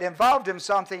Godhead involved in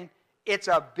something, it's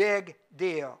a big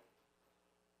deal.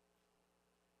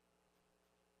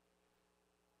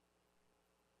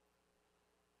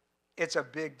 It's a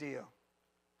big deal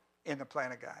in the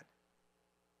plan of God.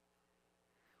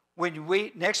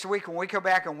 Next week when we come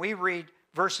back and we read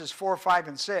verses 4, 5,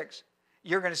 and 6,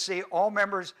 you're going to see all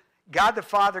members, God the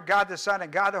Father, God the Son,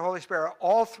 and God the Holy Spirit,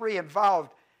 all three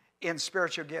involved in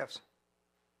spiritual gifts.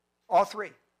 All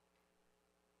three.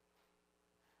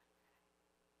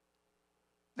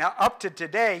 Now, up to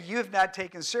today, you have not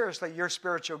taken seriously your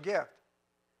spiritual gift.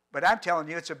 But I'm telling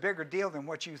you, it's a bigger deal than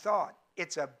what you thought.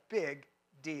 It's a big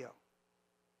deal.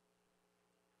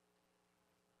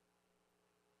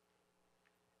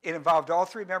 It involved all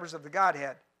three members of the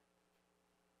Godhead.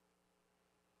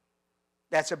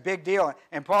 That's a big deal.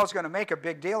 And Paul's going to make a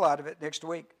big deal out of it next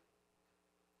week.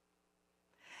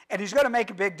 And he's going to make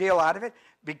a big deal out of it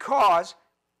because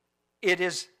it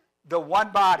is the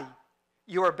one body.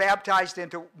 You are baptized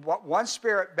into one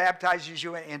Spirit baptizes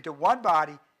you into one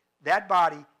body. That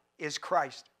body is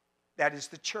Christ. That is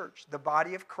the church. The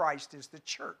body of Christ is the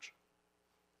church.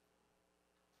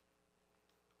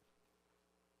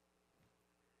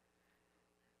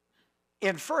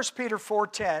 In 1 Peter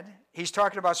 4:10, he's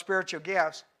talking about spiritual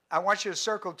gifts. I want you to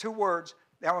circle two words,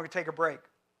 then we're going to take a break.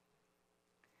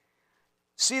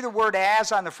 See the word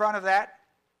as on the front of that?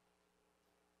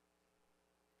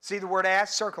 See the word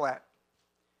as? Circle that.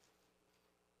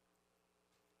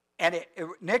 And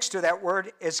next to that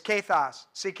word is kathos.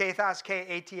 See kathos?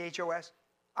 K-A-T-H-O-S?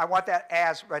 I want that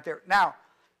as right there. Now,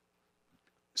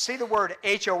 see the word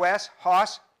H-O-S,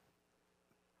 hos?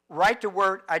 Write the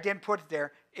word, I didn't put it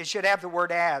there. It should have the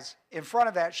word as. In front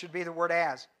of that should be the word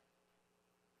as.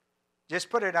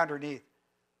 Just put it underneath.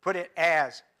 Put it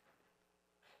as.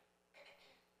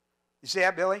 You see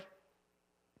that, Billy?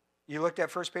 You looked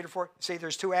at 1 Peter 4? See,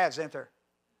 there's two as, isn't there?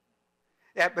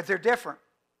 Yeah, but they're different.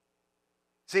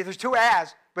 See, there's two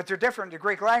as, but they're different in the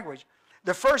Greek language.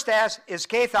 The first as is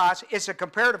kathos. It's a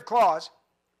comparative clause.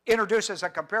 Introduces a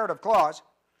comparative clause.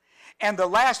 And the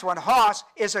last one, hos,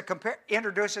 is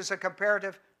introduces a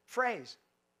comparative phrase.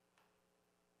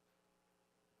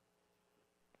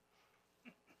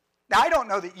 Now, I don't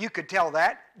know that you could tell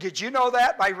that. Did you know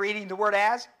that by reading the word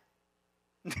as?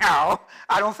 No,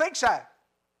 I don't think so.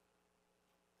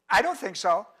 I don't think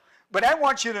so. But I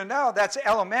want you to know that's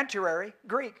elementary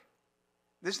Greek.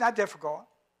 This is not difficult.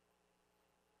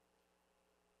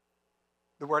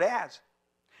 The word as.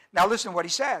 Now listen to what he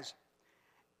says.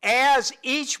 As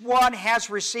each one has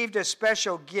received a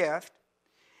special gift,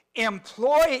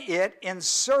 employ it in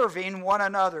serving one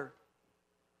another.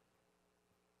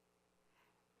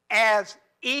 As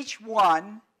each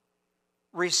one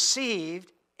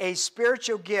received a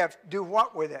spiritual gift, do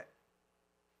what with it?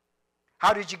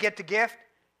 How did you get the gift?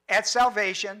 At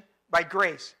salvation, by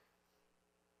grace.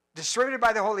 Distributed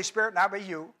by the Holy Spirit, not by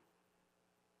you.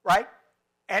 Right?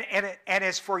 And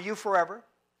it's for you forever.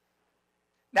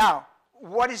 Now,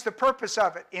 what is the purpose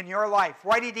of it in your life?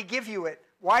 Why did he give you it?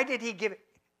 Why did he give it?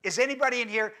 Is anybody in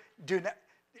here,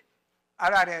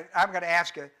 I'm going to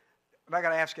ask you, I'm not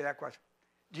going to ask you that question.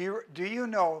 Do you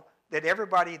know that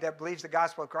everybody that believes the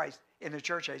gospel of Christ in the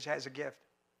church age has a gift?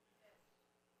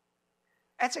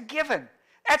 That's a given.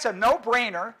 That's a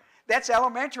no-brainer. That's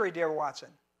elementary, dear Watson.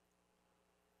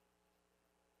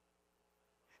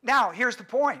 Now, here's the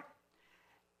point.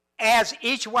 As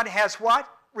each one has what?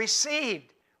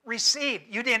 Received. Received.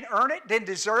 You didn't earn it, didn't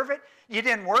deserve it, you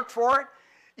didn't work for it,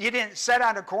 you didn't sit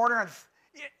on a corner and,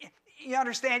 you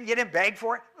understand, you didn't beg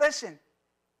for it. Listen,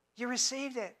 you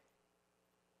received it.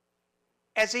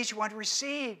 As each one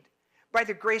received by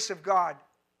the grace of God,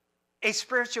 a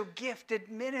spiritual gifted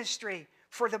ministry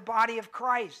for the body of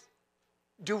Christ.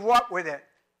 Do what with it?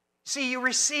 See, you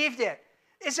received it.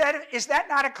 Is that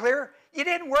not a clear? You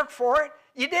didn't work for it.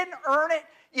 You didn't earn it.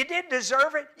 You didn't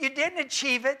deserve it. You didn't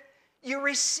achieve it. You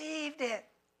received it.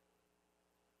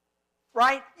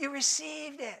 Right? You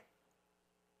received it.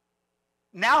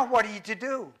 Now what are you to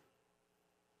do?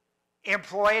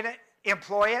 Employ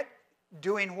it,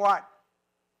 doing what?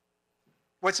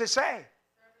 What's it say?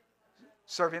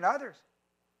 Serving others.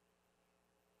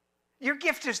 Your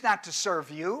gift is not to serve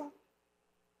you.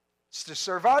 It's to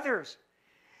serve others.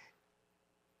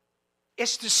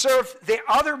 It's to serve the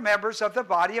other members of the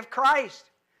body of Christ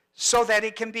so that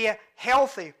it can be a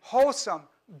healthy, wholesome,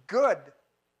 good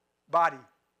body.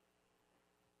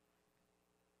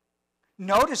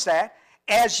 Notice that.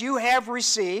 As you have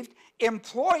received,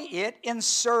 employ it in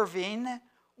serving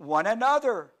one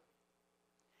another.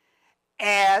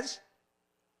 As,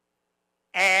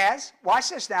 watch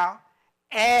this now,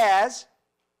 as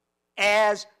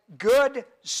good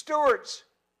stewards.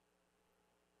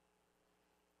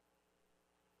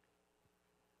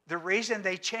 The reason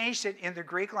they changed it in the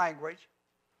Greek language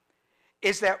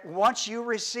is that once you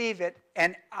receive it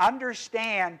and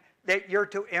understand that you're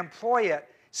to employ it.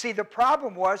 See, the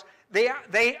problem was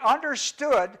they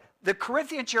understood, the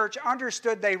Corinthian church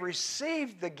understood they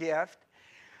received the gift,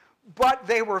 but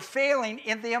they were failing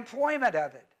in the employment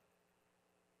of it.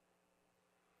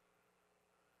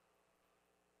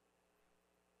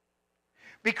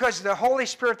 Because the Holy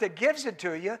Spirit that gives it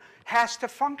to you has to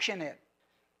function it,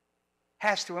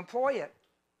 has to employ it.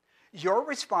 Your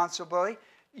responsibility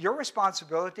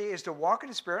is to walk in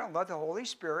the Spirit and let the Holy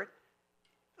Spirit,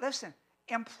 listen,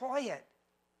 employ it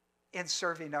in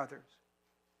serving others.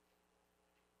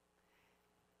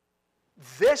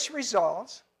 This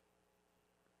results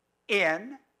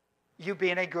in you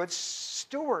being a good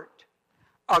steward.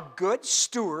 A good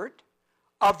steward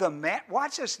of the,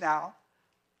 watch this now,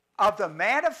 of the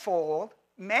manifold.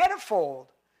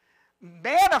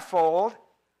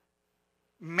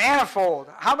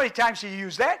 How many times do you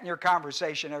use that in your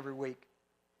conversation every week?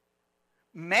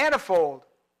 Manifold.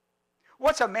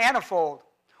 What's a manifold?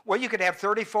 Well, you could have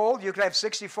 30-fold, you could have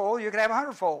 60-fold, you could have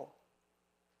 100-fold.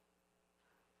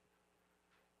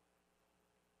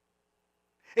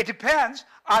 It depends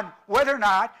on whether or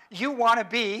not you want to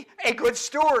be a good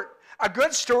steward. A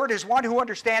good steward is one who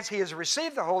understands he has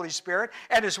received the Holy Spirit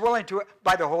and is willing to,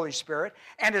 by the Holy Spirit,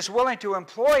 and is willing to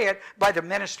employ it by the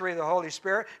ministry of the Holy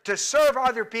Spirit to serve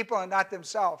other people and not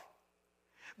themselves.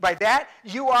 By that,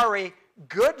 you are a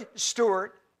good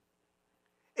steward,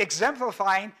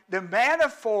 exemplifying the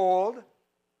manifold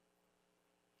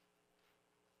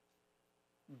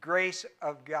grace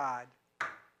of God.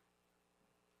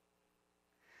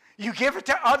 You give it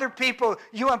to other people.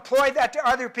 You employ that to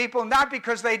other people, not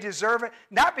because they deserve it,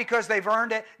 not because they've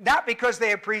earned it, not because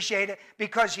they appreciate it,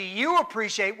 because you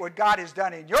appreciate what God has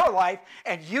done in your life,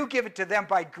 and you give it to them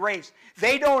by grace.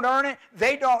 They don't earn it,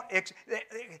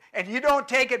 and you don't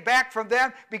take it back from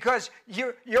them because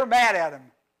you're mad at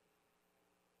them.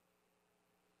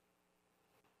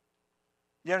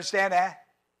 You understand that?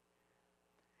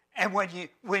 And when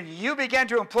you begin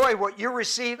to employ what you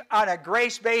receive on a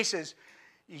grace basis,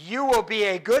 you will be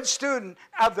a good student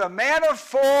of the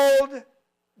manifold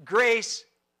grace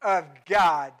of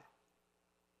God.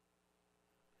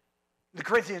 The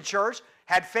Corinthian church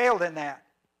had failed in that.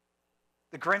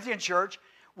 The Corinthian church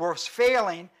was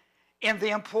failing in the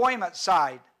employment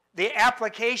side, the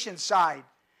application side,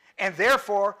 and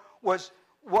therefore was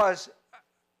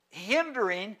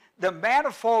hindering the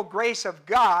manifold grace of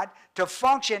God to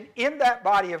function in that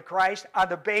body of Christ on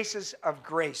the basis of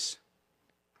grace.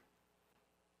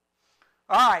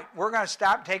 All right, we're going to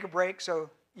stop and take a break so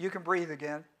you can breathe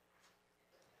again.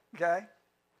 Okay?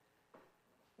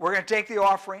 We're going to take the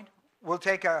offering. We'll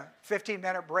take a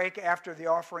 15-minute break after the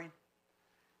offering.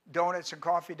 Donuts and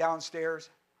coffee downstairs.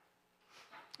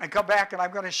 And come back, and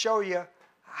I'm going to show you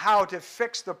how to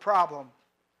fix the problem.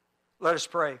 Let us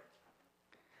pray.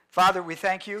 Father, we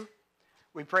thank you.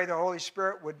 We pray the Holy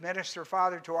Spirit would minister,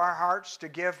 Father, to our hearts to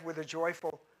give with a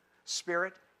joyful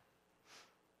spirit.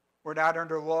 We're not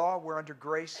under law, we're under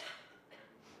grace.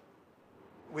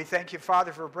 We thank you,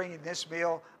 Father, for bringing this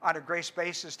meal on a grace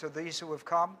basis to these who have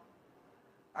come.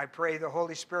 I pray the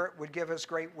Holy Spirit would give us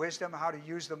great wisdom how to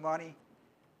use the money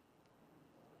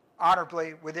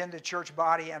honorably within the church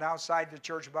body and outside the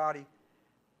church body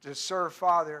to serve,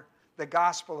 Father, the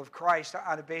gospel of Christ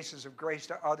on a basis of grace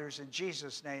to others. In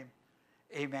Jesus' name,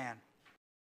 amen.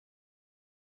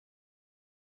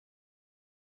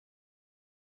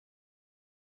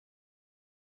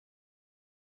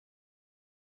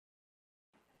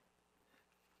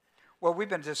 Well, we've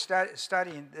been just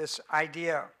studying this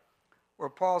idea where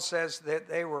Paul says that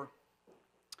they were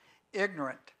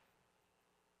ignorant,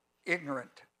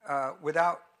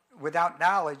 without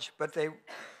knowledge, but they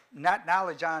not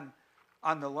knowledge on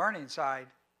the learning side,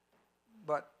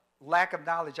 but lack of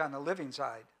knowledge on the living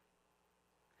side.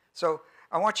 So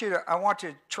I want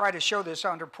to try to show this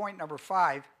under point number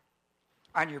 5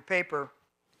 on your paper.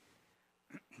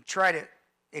 Try to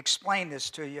explain this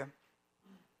to you.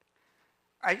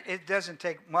 It doesn't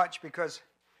take much, because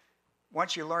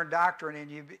once you learn doctrine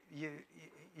and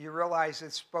you realize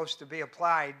it's supposed to be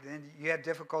applied, then you have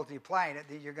difficulty applying it,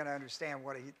 then you're going to understand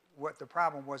what the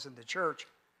problem was in the church.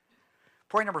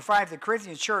 Point number 5, the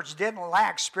Corinthian church didn't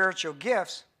lack spiritual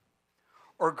gifts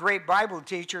or great Bible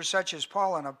teachers such as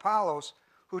Paul and Apollos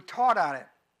who taught on it.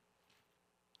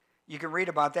 You can read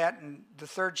about that in the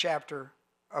 3rd chapter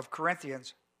of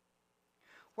Corinthians.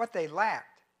 What they lacked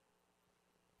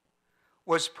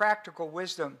was practical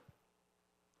wisdom.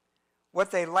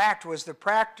 What they lacked was the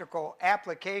practical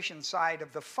application side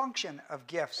of the function of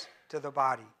gifts to the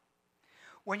body.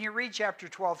 When you read chapter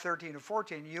 12, 13, and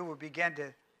 14, you will begin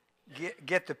to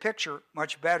get the picture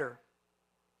much better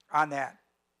on that.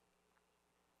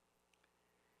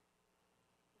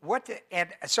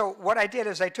 So what I did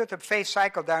is I took the faith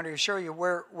cycle down to show you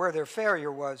where their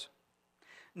failure was.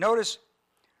 Notice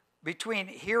between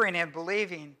hearing and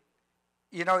believing,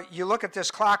 you look at this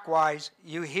clockwise.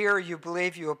 You hear, you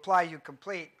believe, you apply, you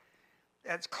complete.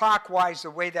 That's clockwise the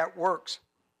way that works.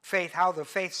 Faith, how the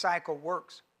faith cycle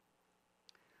works.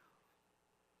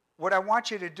 What I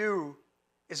want you to do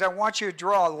is I want you to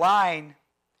draw a line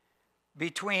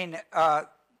between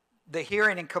the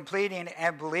hearing and completing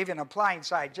and believing and applying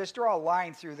side. Just draw a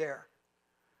line through there.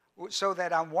 So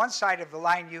that on one side of the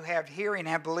line you have hearing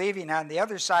and believing. On the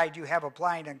other side you have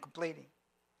applying and completing.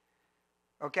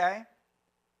 Okay?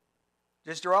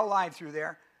 Just draw a line through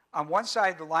there. On one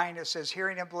side of the line it says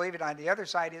hearing and believing. On the other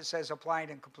side it says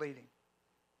applying and completing.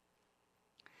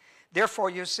 Therefore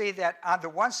you see that on the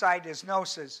one side is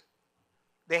gnosis.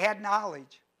 They had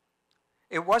knowledge.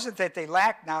 It wasn't that they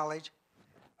lacked knowledge.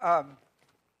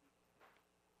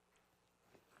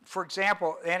 For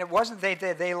example, and it wasn't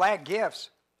that they lacked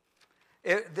gifts.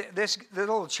 This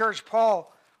little church,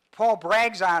 Paul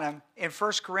brags on them in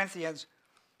 1 Corinthians.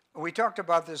 We talked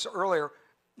about this earlier.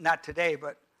 Not today,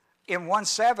 but in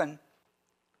 1:7,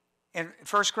 in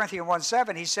 1 Corinthians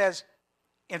 1:7, he says,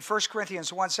 in 1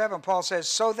 Corinthians 1:7, Paul says,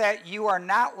 so that you are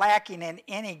not lacking in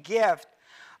any gift,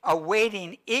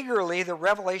 awaiting eagerly the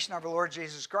revelation of the Lord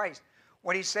Jesus Christ.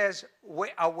 When he says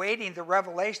awaiting the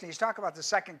revelation, he's talking about the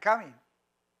second coming.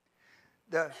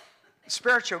 The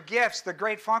spiritual gifts, the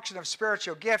great function of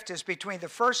spiritual gift is between the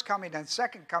first coming and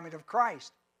second coming of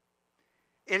Christ.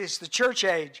 It is the church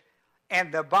age. And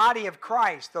the body of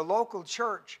Christ, the local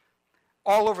church,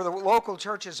 local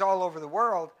churches all over the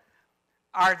world,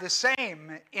 are the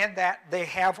same in that they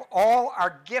all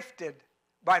are gifted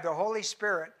by the Holy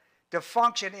Spirit to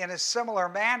function in a similar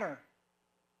manner.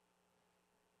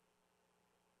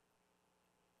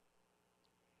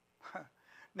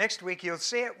 Next week you'll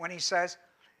see it when he says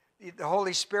the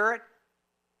Holy Spirit,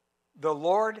 the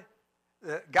Lord,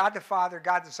 God the Father,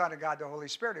 God the Son, and God the Holy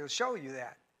Spirit. He'll show you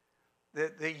that.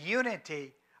 The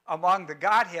unity among the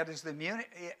Godhead is the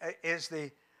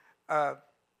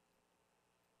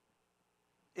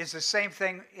same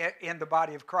thing in the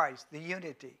body of Christ, the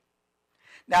unity.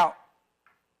 Now,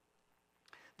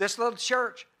 this little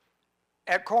church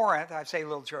at Corinth, I say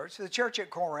little church, the church at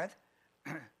Corinth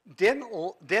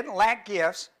didn't lack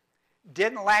gifts,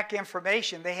 didn't lack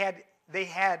information. They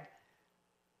had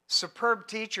superb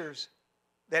teachers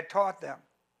that taught them.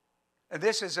 And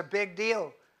this is a big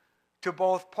deal to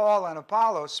both Paul and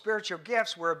Apollos, spiritual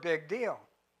gifts were a big deal,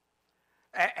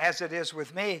 as it is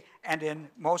with me and in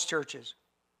most churches.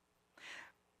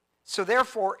 So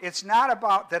therefore, it's not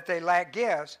about that they lack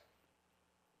gifts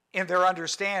in their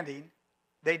understanding.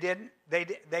 They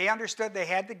understood they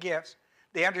had the gifts.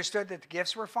 They understood that the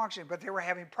gifts were functioning, but they were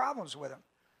having problems with them.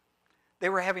 They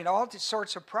were having all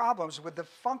sorts of problems with the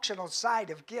functional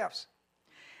side of gifts.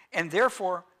 And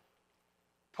therefore,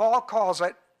 Paul calls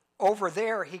it, over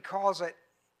there, he calls it,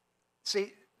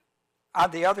 see,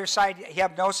 on the other side, you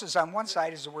have gnosis on one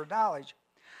side is the word knowledge.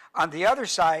 On the other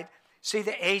side, see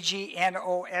the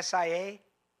A-G-N-O-S-I-A?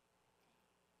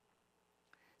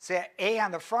 See, A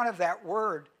on the front of that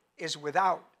word is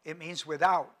without. It means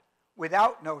without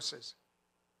gnosis.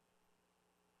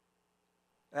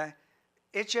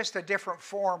 It's just a different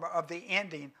form of the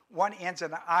ending. One ends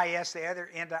in an IS, the other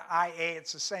ends in an IA.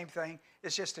 It's the same thing.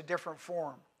 It's just a different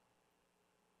form.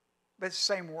 But it's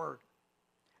the same word.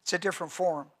 It's a different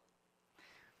form.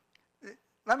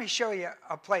 Let me show you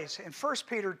a place. In 1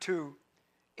 Peter 2,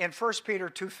 in 1 Peter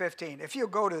 2:15, if you'll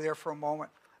go to there for a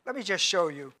moment, let me just show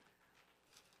you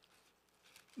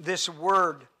this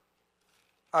word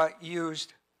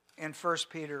used in 1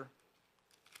 Peter.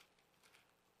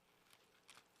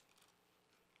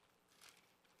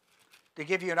 To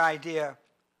give you an idea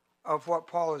of what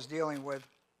Paul is dealing with.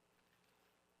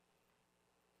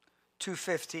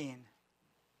 2:15.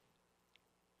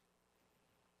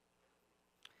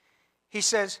 He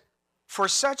says, "For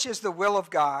such is the will of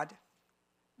God,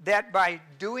 that by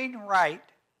doing right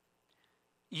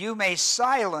you may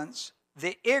silence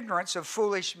the ignorance of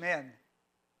foolish men."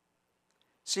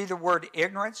 See the word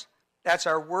ignorance? That's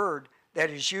our word that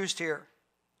is used here.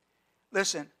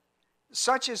 Listen,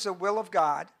 such is the will of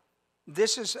God.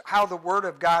 This is how the Word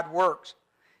of God works.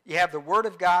 You have the Word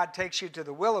of God takes you to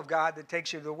the will of God that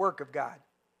takes you to the work of God.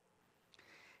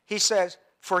 He says,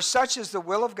 "For such is the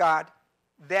will of God,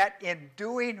 that in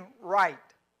doing right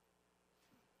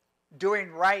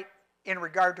in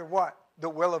regard to what? The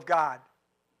will of God.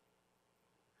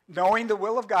 Knowing the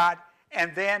will of God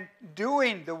and then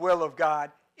doing the will of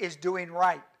God is doing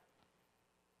right.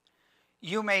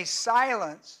 You may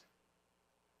silence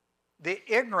the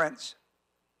ignorance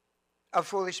of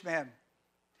foolish men."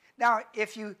 Now,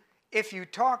 if you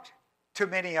talked to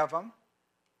many of them,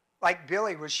 like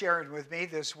Billy was sharing with me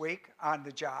this week on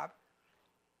the job,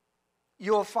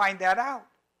 you'll find that out.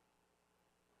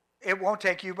 It won't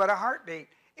take you but a heartbeat.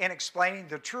 In explaining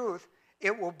the truth,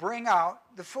 it will bring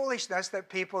out the foolishness that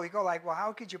people, you go like, well,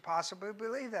 how could you possibly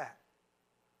believe that?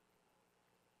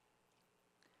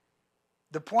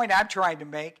 The point I'm trying to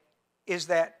make is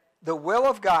that the will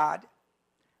of God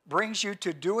brings you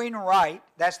to doing right.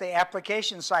 That's the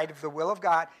application side of the will of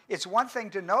God. It's one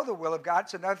thing to know the will of God.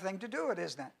 It's another thing to do it,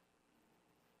 isn't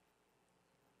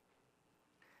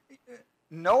it?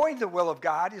 Knowing the will of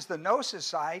God is the gnosis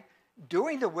side.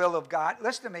 Doing the will of God,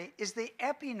 listen to me, is the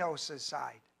epignosis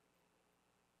side.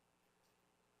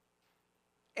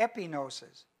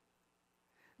 Epignosis.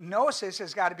 Gnosis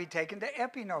has got to be taken to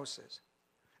epignosis.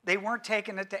 They weren't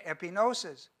taking it to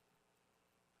epignosis.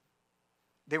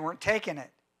 They weren't taking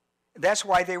it. That's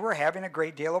why they were having a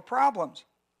great deal of problems.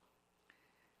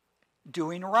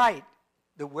 Doing right.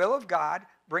 The will of God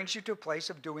brings you to a place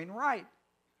of doing right.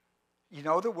 You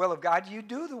know the will of God, you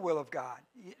do the will of God.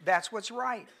 That's what's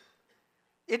right.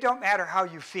 It don't matter how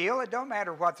you feel. It don't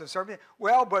matter what the servant.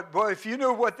 Well, but if you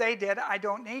knew what they did, I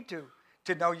don't need to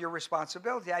know your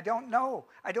responsibility. I don't know.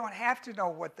 I don't have to know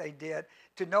what they did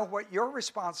to know what your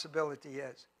responsibility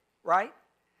is, right?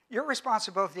 Your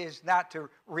responsibility is not to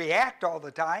react all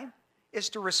the time. It's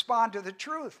to respond to the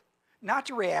truth. Not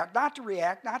to react, not to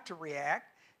react, not to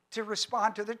react. To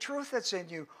respond to the truth that's in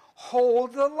you.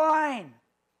 Hold the line.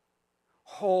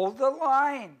 Hold the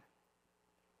line.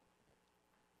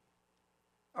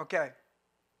 Okay.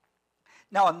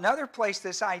 Now, another place,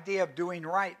 this idea of doing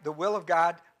right, the will of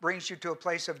God brings you to a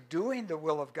place of doing the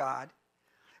will of God,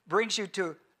 brings you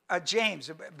to James.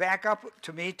 Back up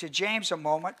to me to James a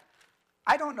moment.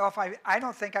 I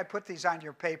don't think I put these on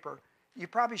your paper. You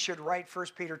probably should write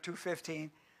 1 Peter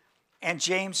 2:15 and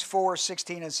James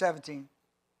 4:16 and 17.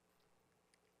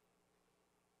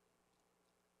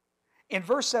 In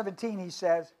verse 17 he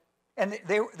says, and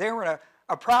they were in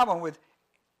a problem with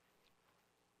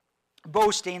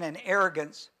boasting and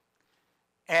arrogance,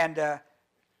 and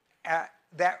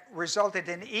that resulted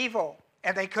in evil,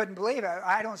 and they couldn't believe it.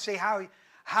 I don't see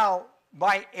how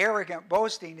my arrogant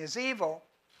boasting is evil.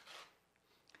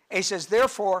 He says,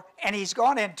 therefore, and he's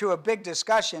gone into a big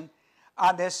discussion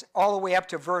on this all the way up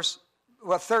to verse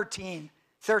 13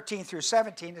 through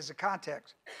 17 is the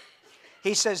context.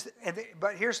 He says,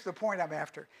 but here's the point I'm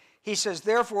after. He says,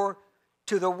 therefore,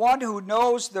 to the one who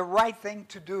knows the right thing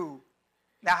to do.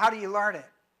 Now, how do you learn it?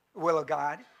 The will of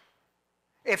God.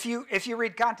 If you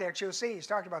read context, you'll see he's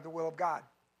talking about the will of God.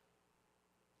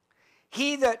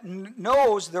 He that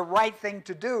knows the right thing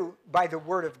to do by the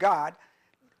word of God,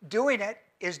 doing it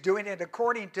is doing it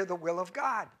according to the will of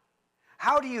God.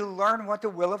 How do you learn what the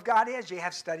will of God is? You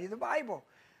have to study the Bible.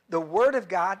 The word of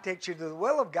God takes you to the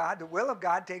will of God. The will of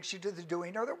God takes you to the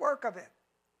doing or the work of it.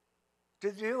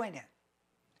 To doing it.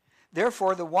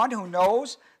 Therefore, the one who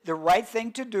knows the right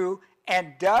thing to do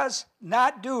and does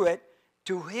not do it,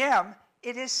 to him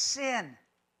it is sin.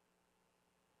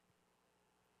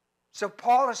 So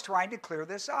Paul is trying to clear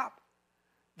this up.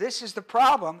 This is the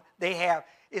problem they have.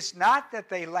 It's not that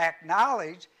they lack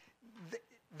knowledge.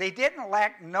 They didn't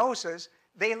lack gnosis.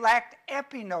 They lacked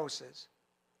epignosis.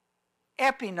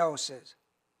 Epignosis.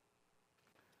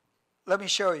 Let me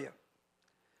show you.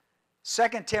 2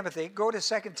 Timothy. Go to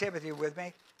 2 Timothy with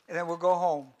me, and then we'll go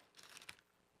home.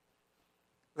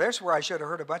 There's where I should have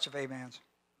heard a bunch of amens.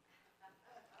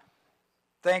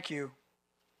 Thank you.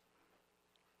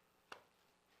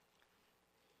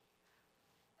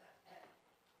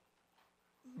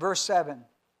 Verse 7.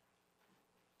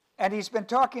 And he's been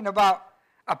talking about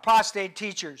apostate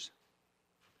teachers.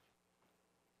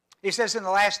 He says in the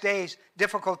last days,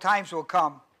 difficult times will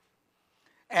come.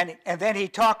 And then he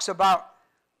talks about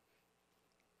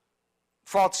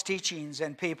false teachings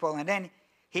and people. And then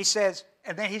he says,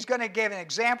 and then he's going to give an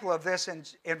example of this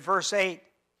in verse 8.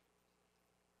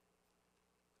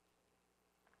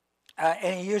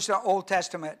 And he used the Old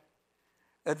Testament.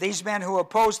 These men who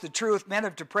oppose the truth, men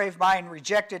of depraved mind,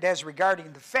 rejected as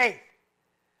regarding the faith.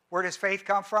 Where does faith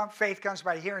come from? Faith comes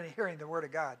by hearing the Word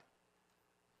of God.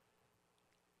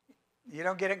 You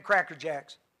don't get it in Cracker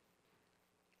Jacks.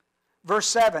 Verse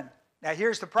 7. Now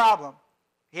here's the problem.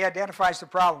 He identifies the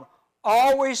problem.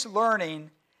 Always learning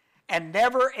and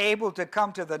never able to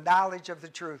come to the knowledge of the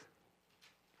truth.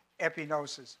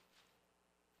 Epignosis.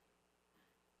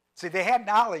 See, they had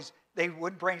knowledge. They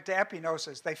wouldn't bring it to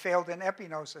epignosis. They failed in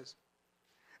epignosis.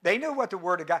 They knew what the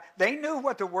Word of God, they knew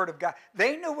what the Word of God,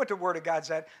 they knew what the Word of God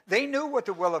said. They knew what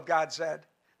the will of God said.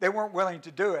 They weren't willing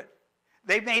to do it.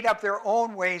 They made up their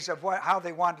own ways of how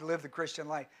they wanted to live the Christian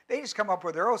life. They just come up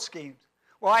with their own schemes.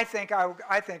 Well, I think I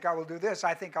will do this.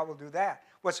 I think I will do that.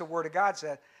 What's the Word of God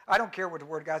said? I don't care what the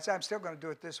Word of God said. I'm still going to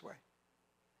do it this way.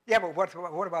 Yeah, but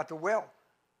what about the will?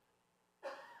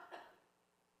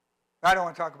 I don't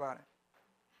want to talk about it.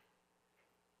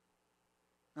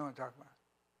 I don't want to talk about it.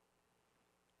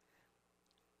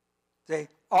 They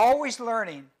always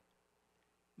learning,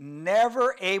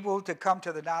 never able to come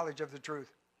to the knowledge of the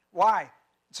truth. Why?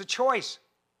 It's a choice.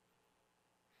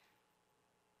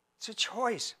 It's a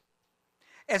choice.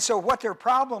 And so what their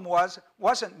problem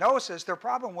wasn't gnosis, their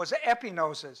problem was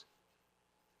epignosis.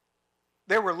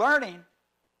 They were learning,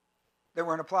 they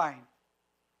weren't applying.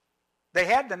 They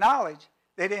had the knowledge,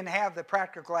 they didn't have the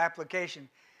practical application.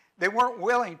 They weren't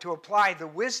willing to apply the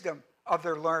wisdom of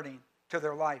their learning to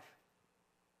their life.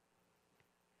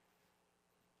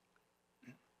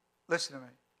 Listen to me.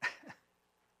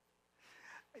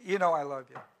 You know I love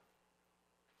you.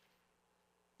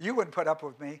 You wouldn't put up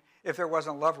with me if there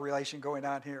wasn't a love relation going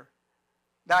on here.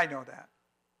 I know that.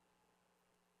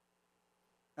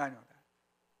 I know that.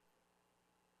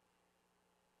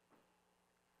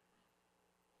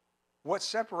 What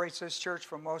separates this church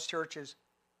from most churches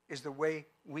is the way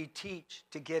we teach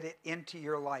to get it into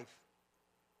your life.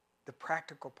 The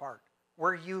practical part.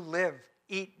 Where you live,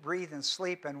 eat, breathe, and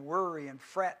sleep, and worry, and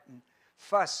fret, and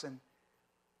fuss,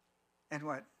 and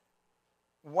what?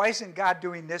 Why isn't God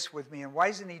doing this with me? And why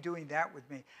isn't He doing that with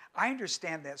me? I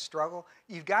understand that struggle.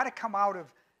 You've got to come out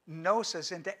of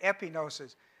gnosis into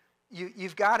epignosis.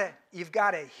 You've got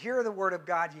to hear the Word of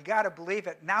God. You've got to believe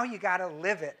it. Now you've got to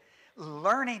live it.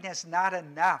 Learning is not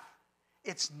enough.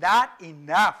 It's not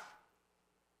enough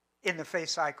in the faith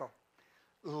cycle.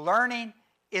 Learning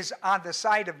is on the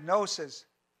side of gnosis.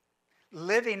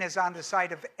 Living is on the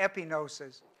side of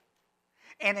epignosis.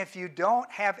 And if you don't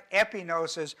have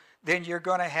epignosis, then you're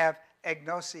going to have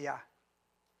agnosia.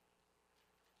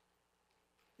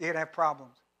 You're going to have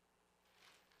problems.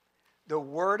 The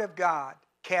Word of God,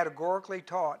 categorically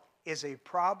taught, is a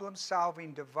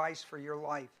problem-solving device for your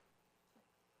life.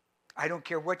 I don't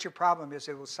care what your problem is,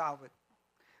 it will solve it.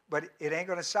 But it ain't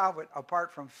going to solve it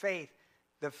apart from faith.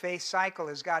 The faith cycle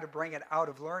has got to bring it out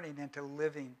of learning into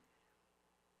living.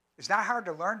 It's not hard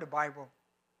to learn the Bible.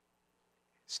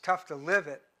 It's tough to live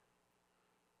it.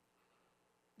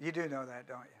 You do know that,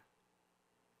 don't you?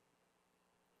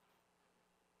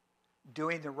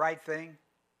 Doing the right thing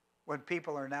when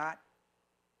people are not.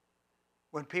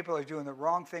 when people are doing the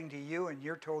wrong thing to you and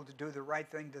you're told to do the right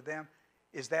thing to them?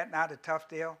 Is that not a tough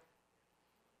deal?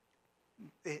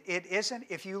 It isn't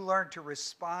if you learn to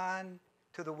respond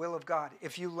to the will of God.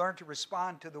 If you learn to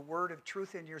respond to the word of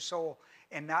truth in your soul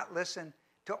and not listen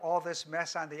to all this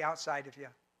mess on the outside of you.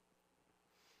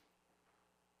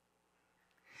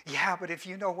 Yeah, but if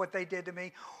you know what they did to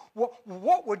me,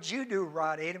 what would you do,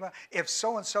 Rod Adema, if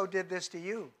so-and-so did this to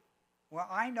you? Well,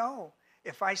 I know.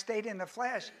 If I stayed in the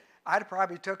flesh, I'd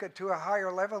probably took it to a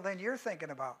higher level than you're thinking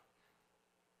about.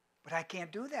 But I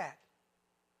can't do that.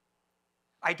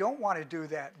 I don't want to do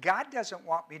that. God doesn't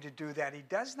want me to do that. He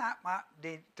does not want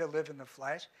me to live in the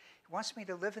flesh. He wants me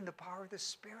to live in the power of the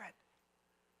Spirit.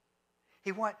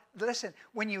 Listen,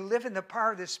 when you live in the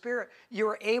power of the Spirit,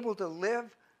 you're able to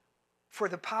live for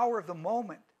the power of the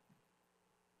moment.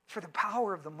 For the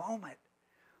power of the moment.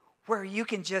 Where you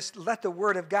can just let the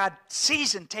Word of God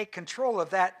seize and take control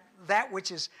of that which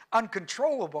is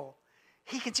uncontrollable.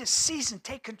 He can just seize and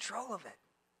take control of it.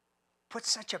 Put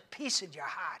such a peace in your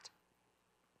heart.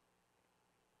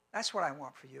 That's what I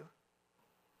want for you.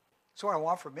 That's what I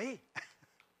want for me.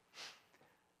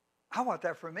 I want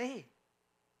that for me.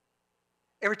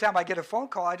 Every time I get a phone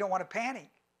call, I don't want to panic.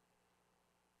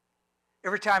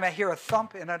 Every time I hear a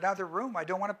thump in another room, I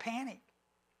don't want to panic.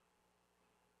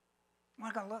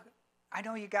 I'm going to look. I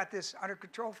know you got this under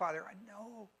control, Father.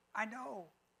 I know.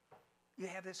 You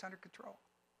have this under control.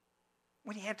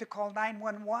 When you have to call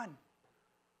 911.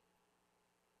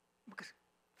 Because,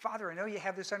 Father, I know you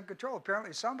have this under control.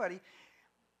 Apparently somebody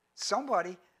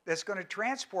that's going to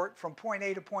transport from point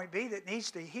A to point B that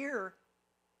needs to hear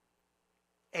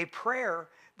a prayer,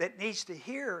 that needs to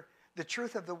hear the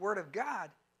truth of the Word of God.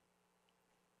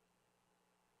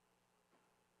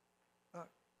 Look,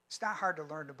 it's not hard to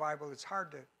learn the Bible. It's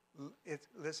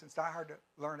not hard to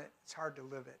learn it. It's hard to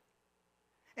live it.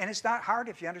 And it's not hard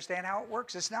if you understand how it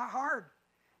works. It's not hard.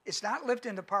 It's not lived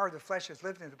in the power of the flesh. It's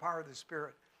lived in the power of the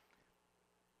Spirit.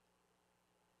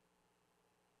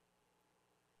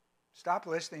 Stop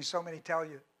listening. So many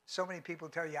people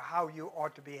tell you how you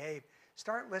ought to behave.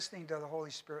 Start listening to the Holy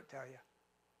Spirit tell you.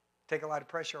 Take a lot of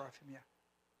pressure off from you.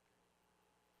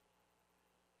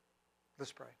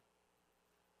 Let's pray.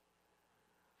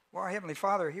 Well, our Heavenly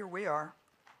Father, here we are.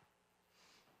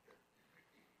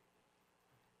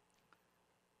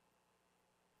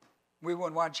 We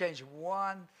wouldn't want to change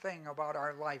one thing about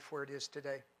our life where it is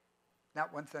today.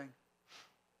 Not one thing.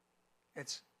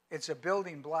 It's a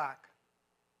building block.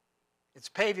 It's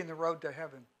paving the road to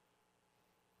heaven.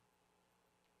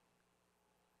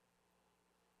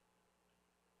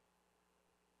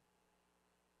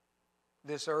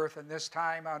 This earth and this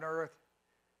time on earth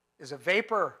is a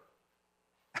vapor.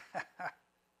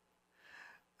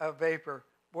 A vapor.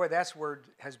 Boy, that word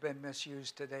has been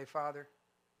misused today, Father.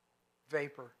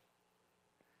 Vapor.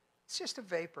 It's just a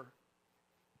vapor.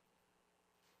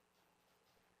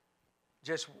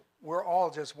 We're all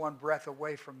just one breath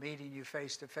away from meeting you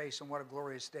face to face, and what a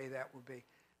glorious day that would be.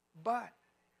 But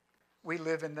we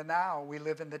live in the now. We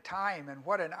live in the time, and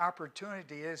what an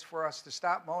opportunity it is for us to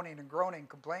stop moaning and groaning and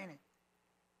complaining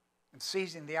and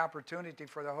seizing the opportunity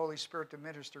for the Holy Spirit to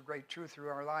minister great truth through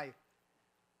our life.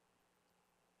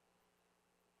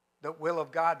 The will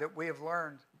of God that we have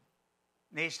learned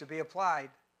needs to be applied.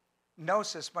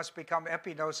 Gnosis must become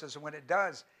epignosis, and when it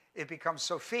does, it becomes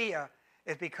Sophia.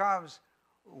 It becomes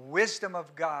wisdom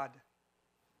of God.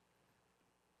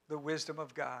 The wisdom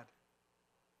of God.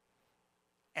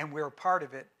 And we're a part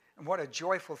of it. And what a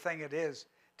joyful thing it is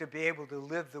to be able to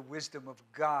live the wisdom of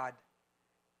God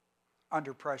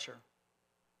under pressure.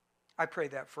 I pray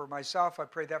that for myself. I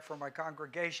pray that for my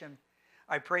congregation.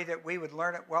 I pray that we would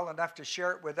learn it well enough to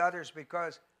share it with others,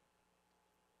 because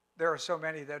there are so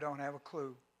many that don't have a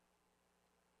clue.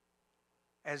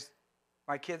 As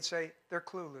my kids say, they're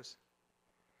clueless.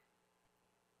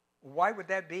 Why would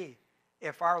that be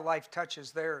if our life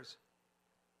touches theirs?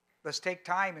 Let's take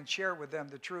time and share with them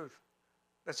the truth.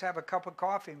 Let's have a cup of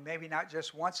coffee, maybe not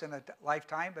just once in a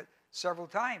lifetime, but several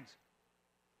times.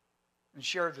 And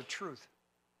share the truth.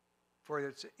 For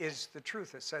it is the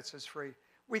truth that sets us free.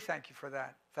 We thank you for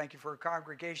that. Thank you for a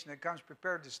congregation that comes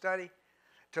prepared to study,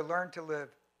 to learn to live.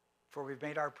 For we've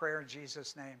made our prayer in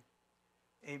Jesus' name.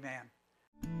 Amen.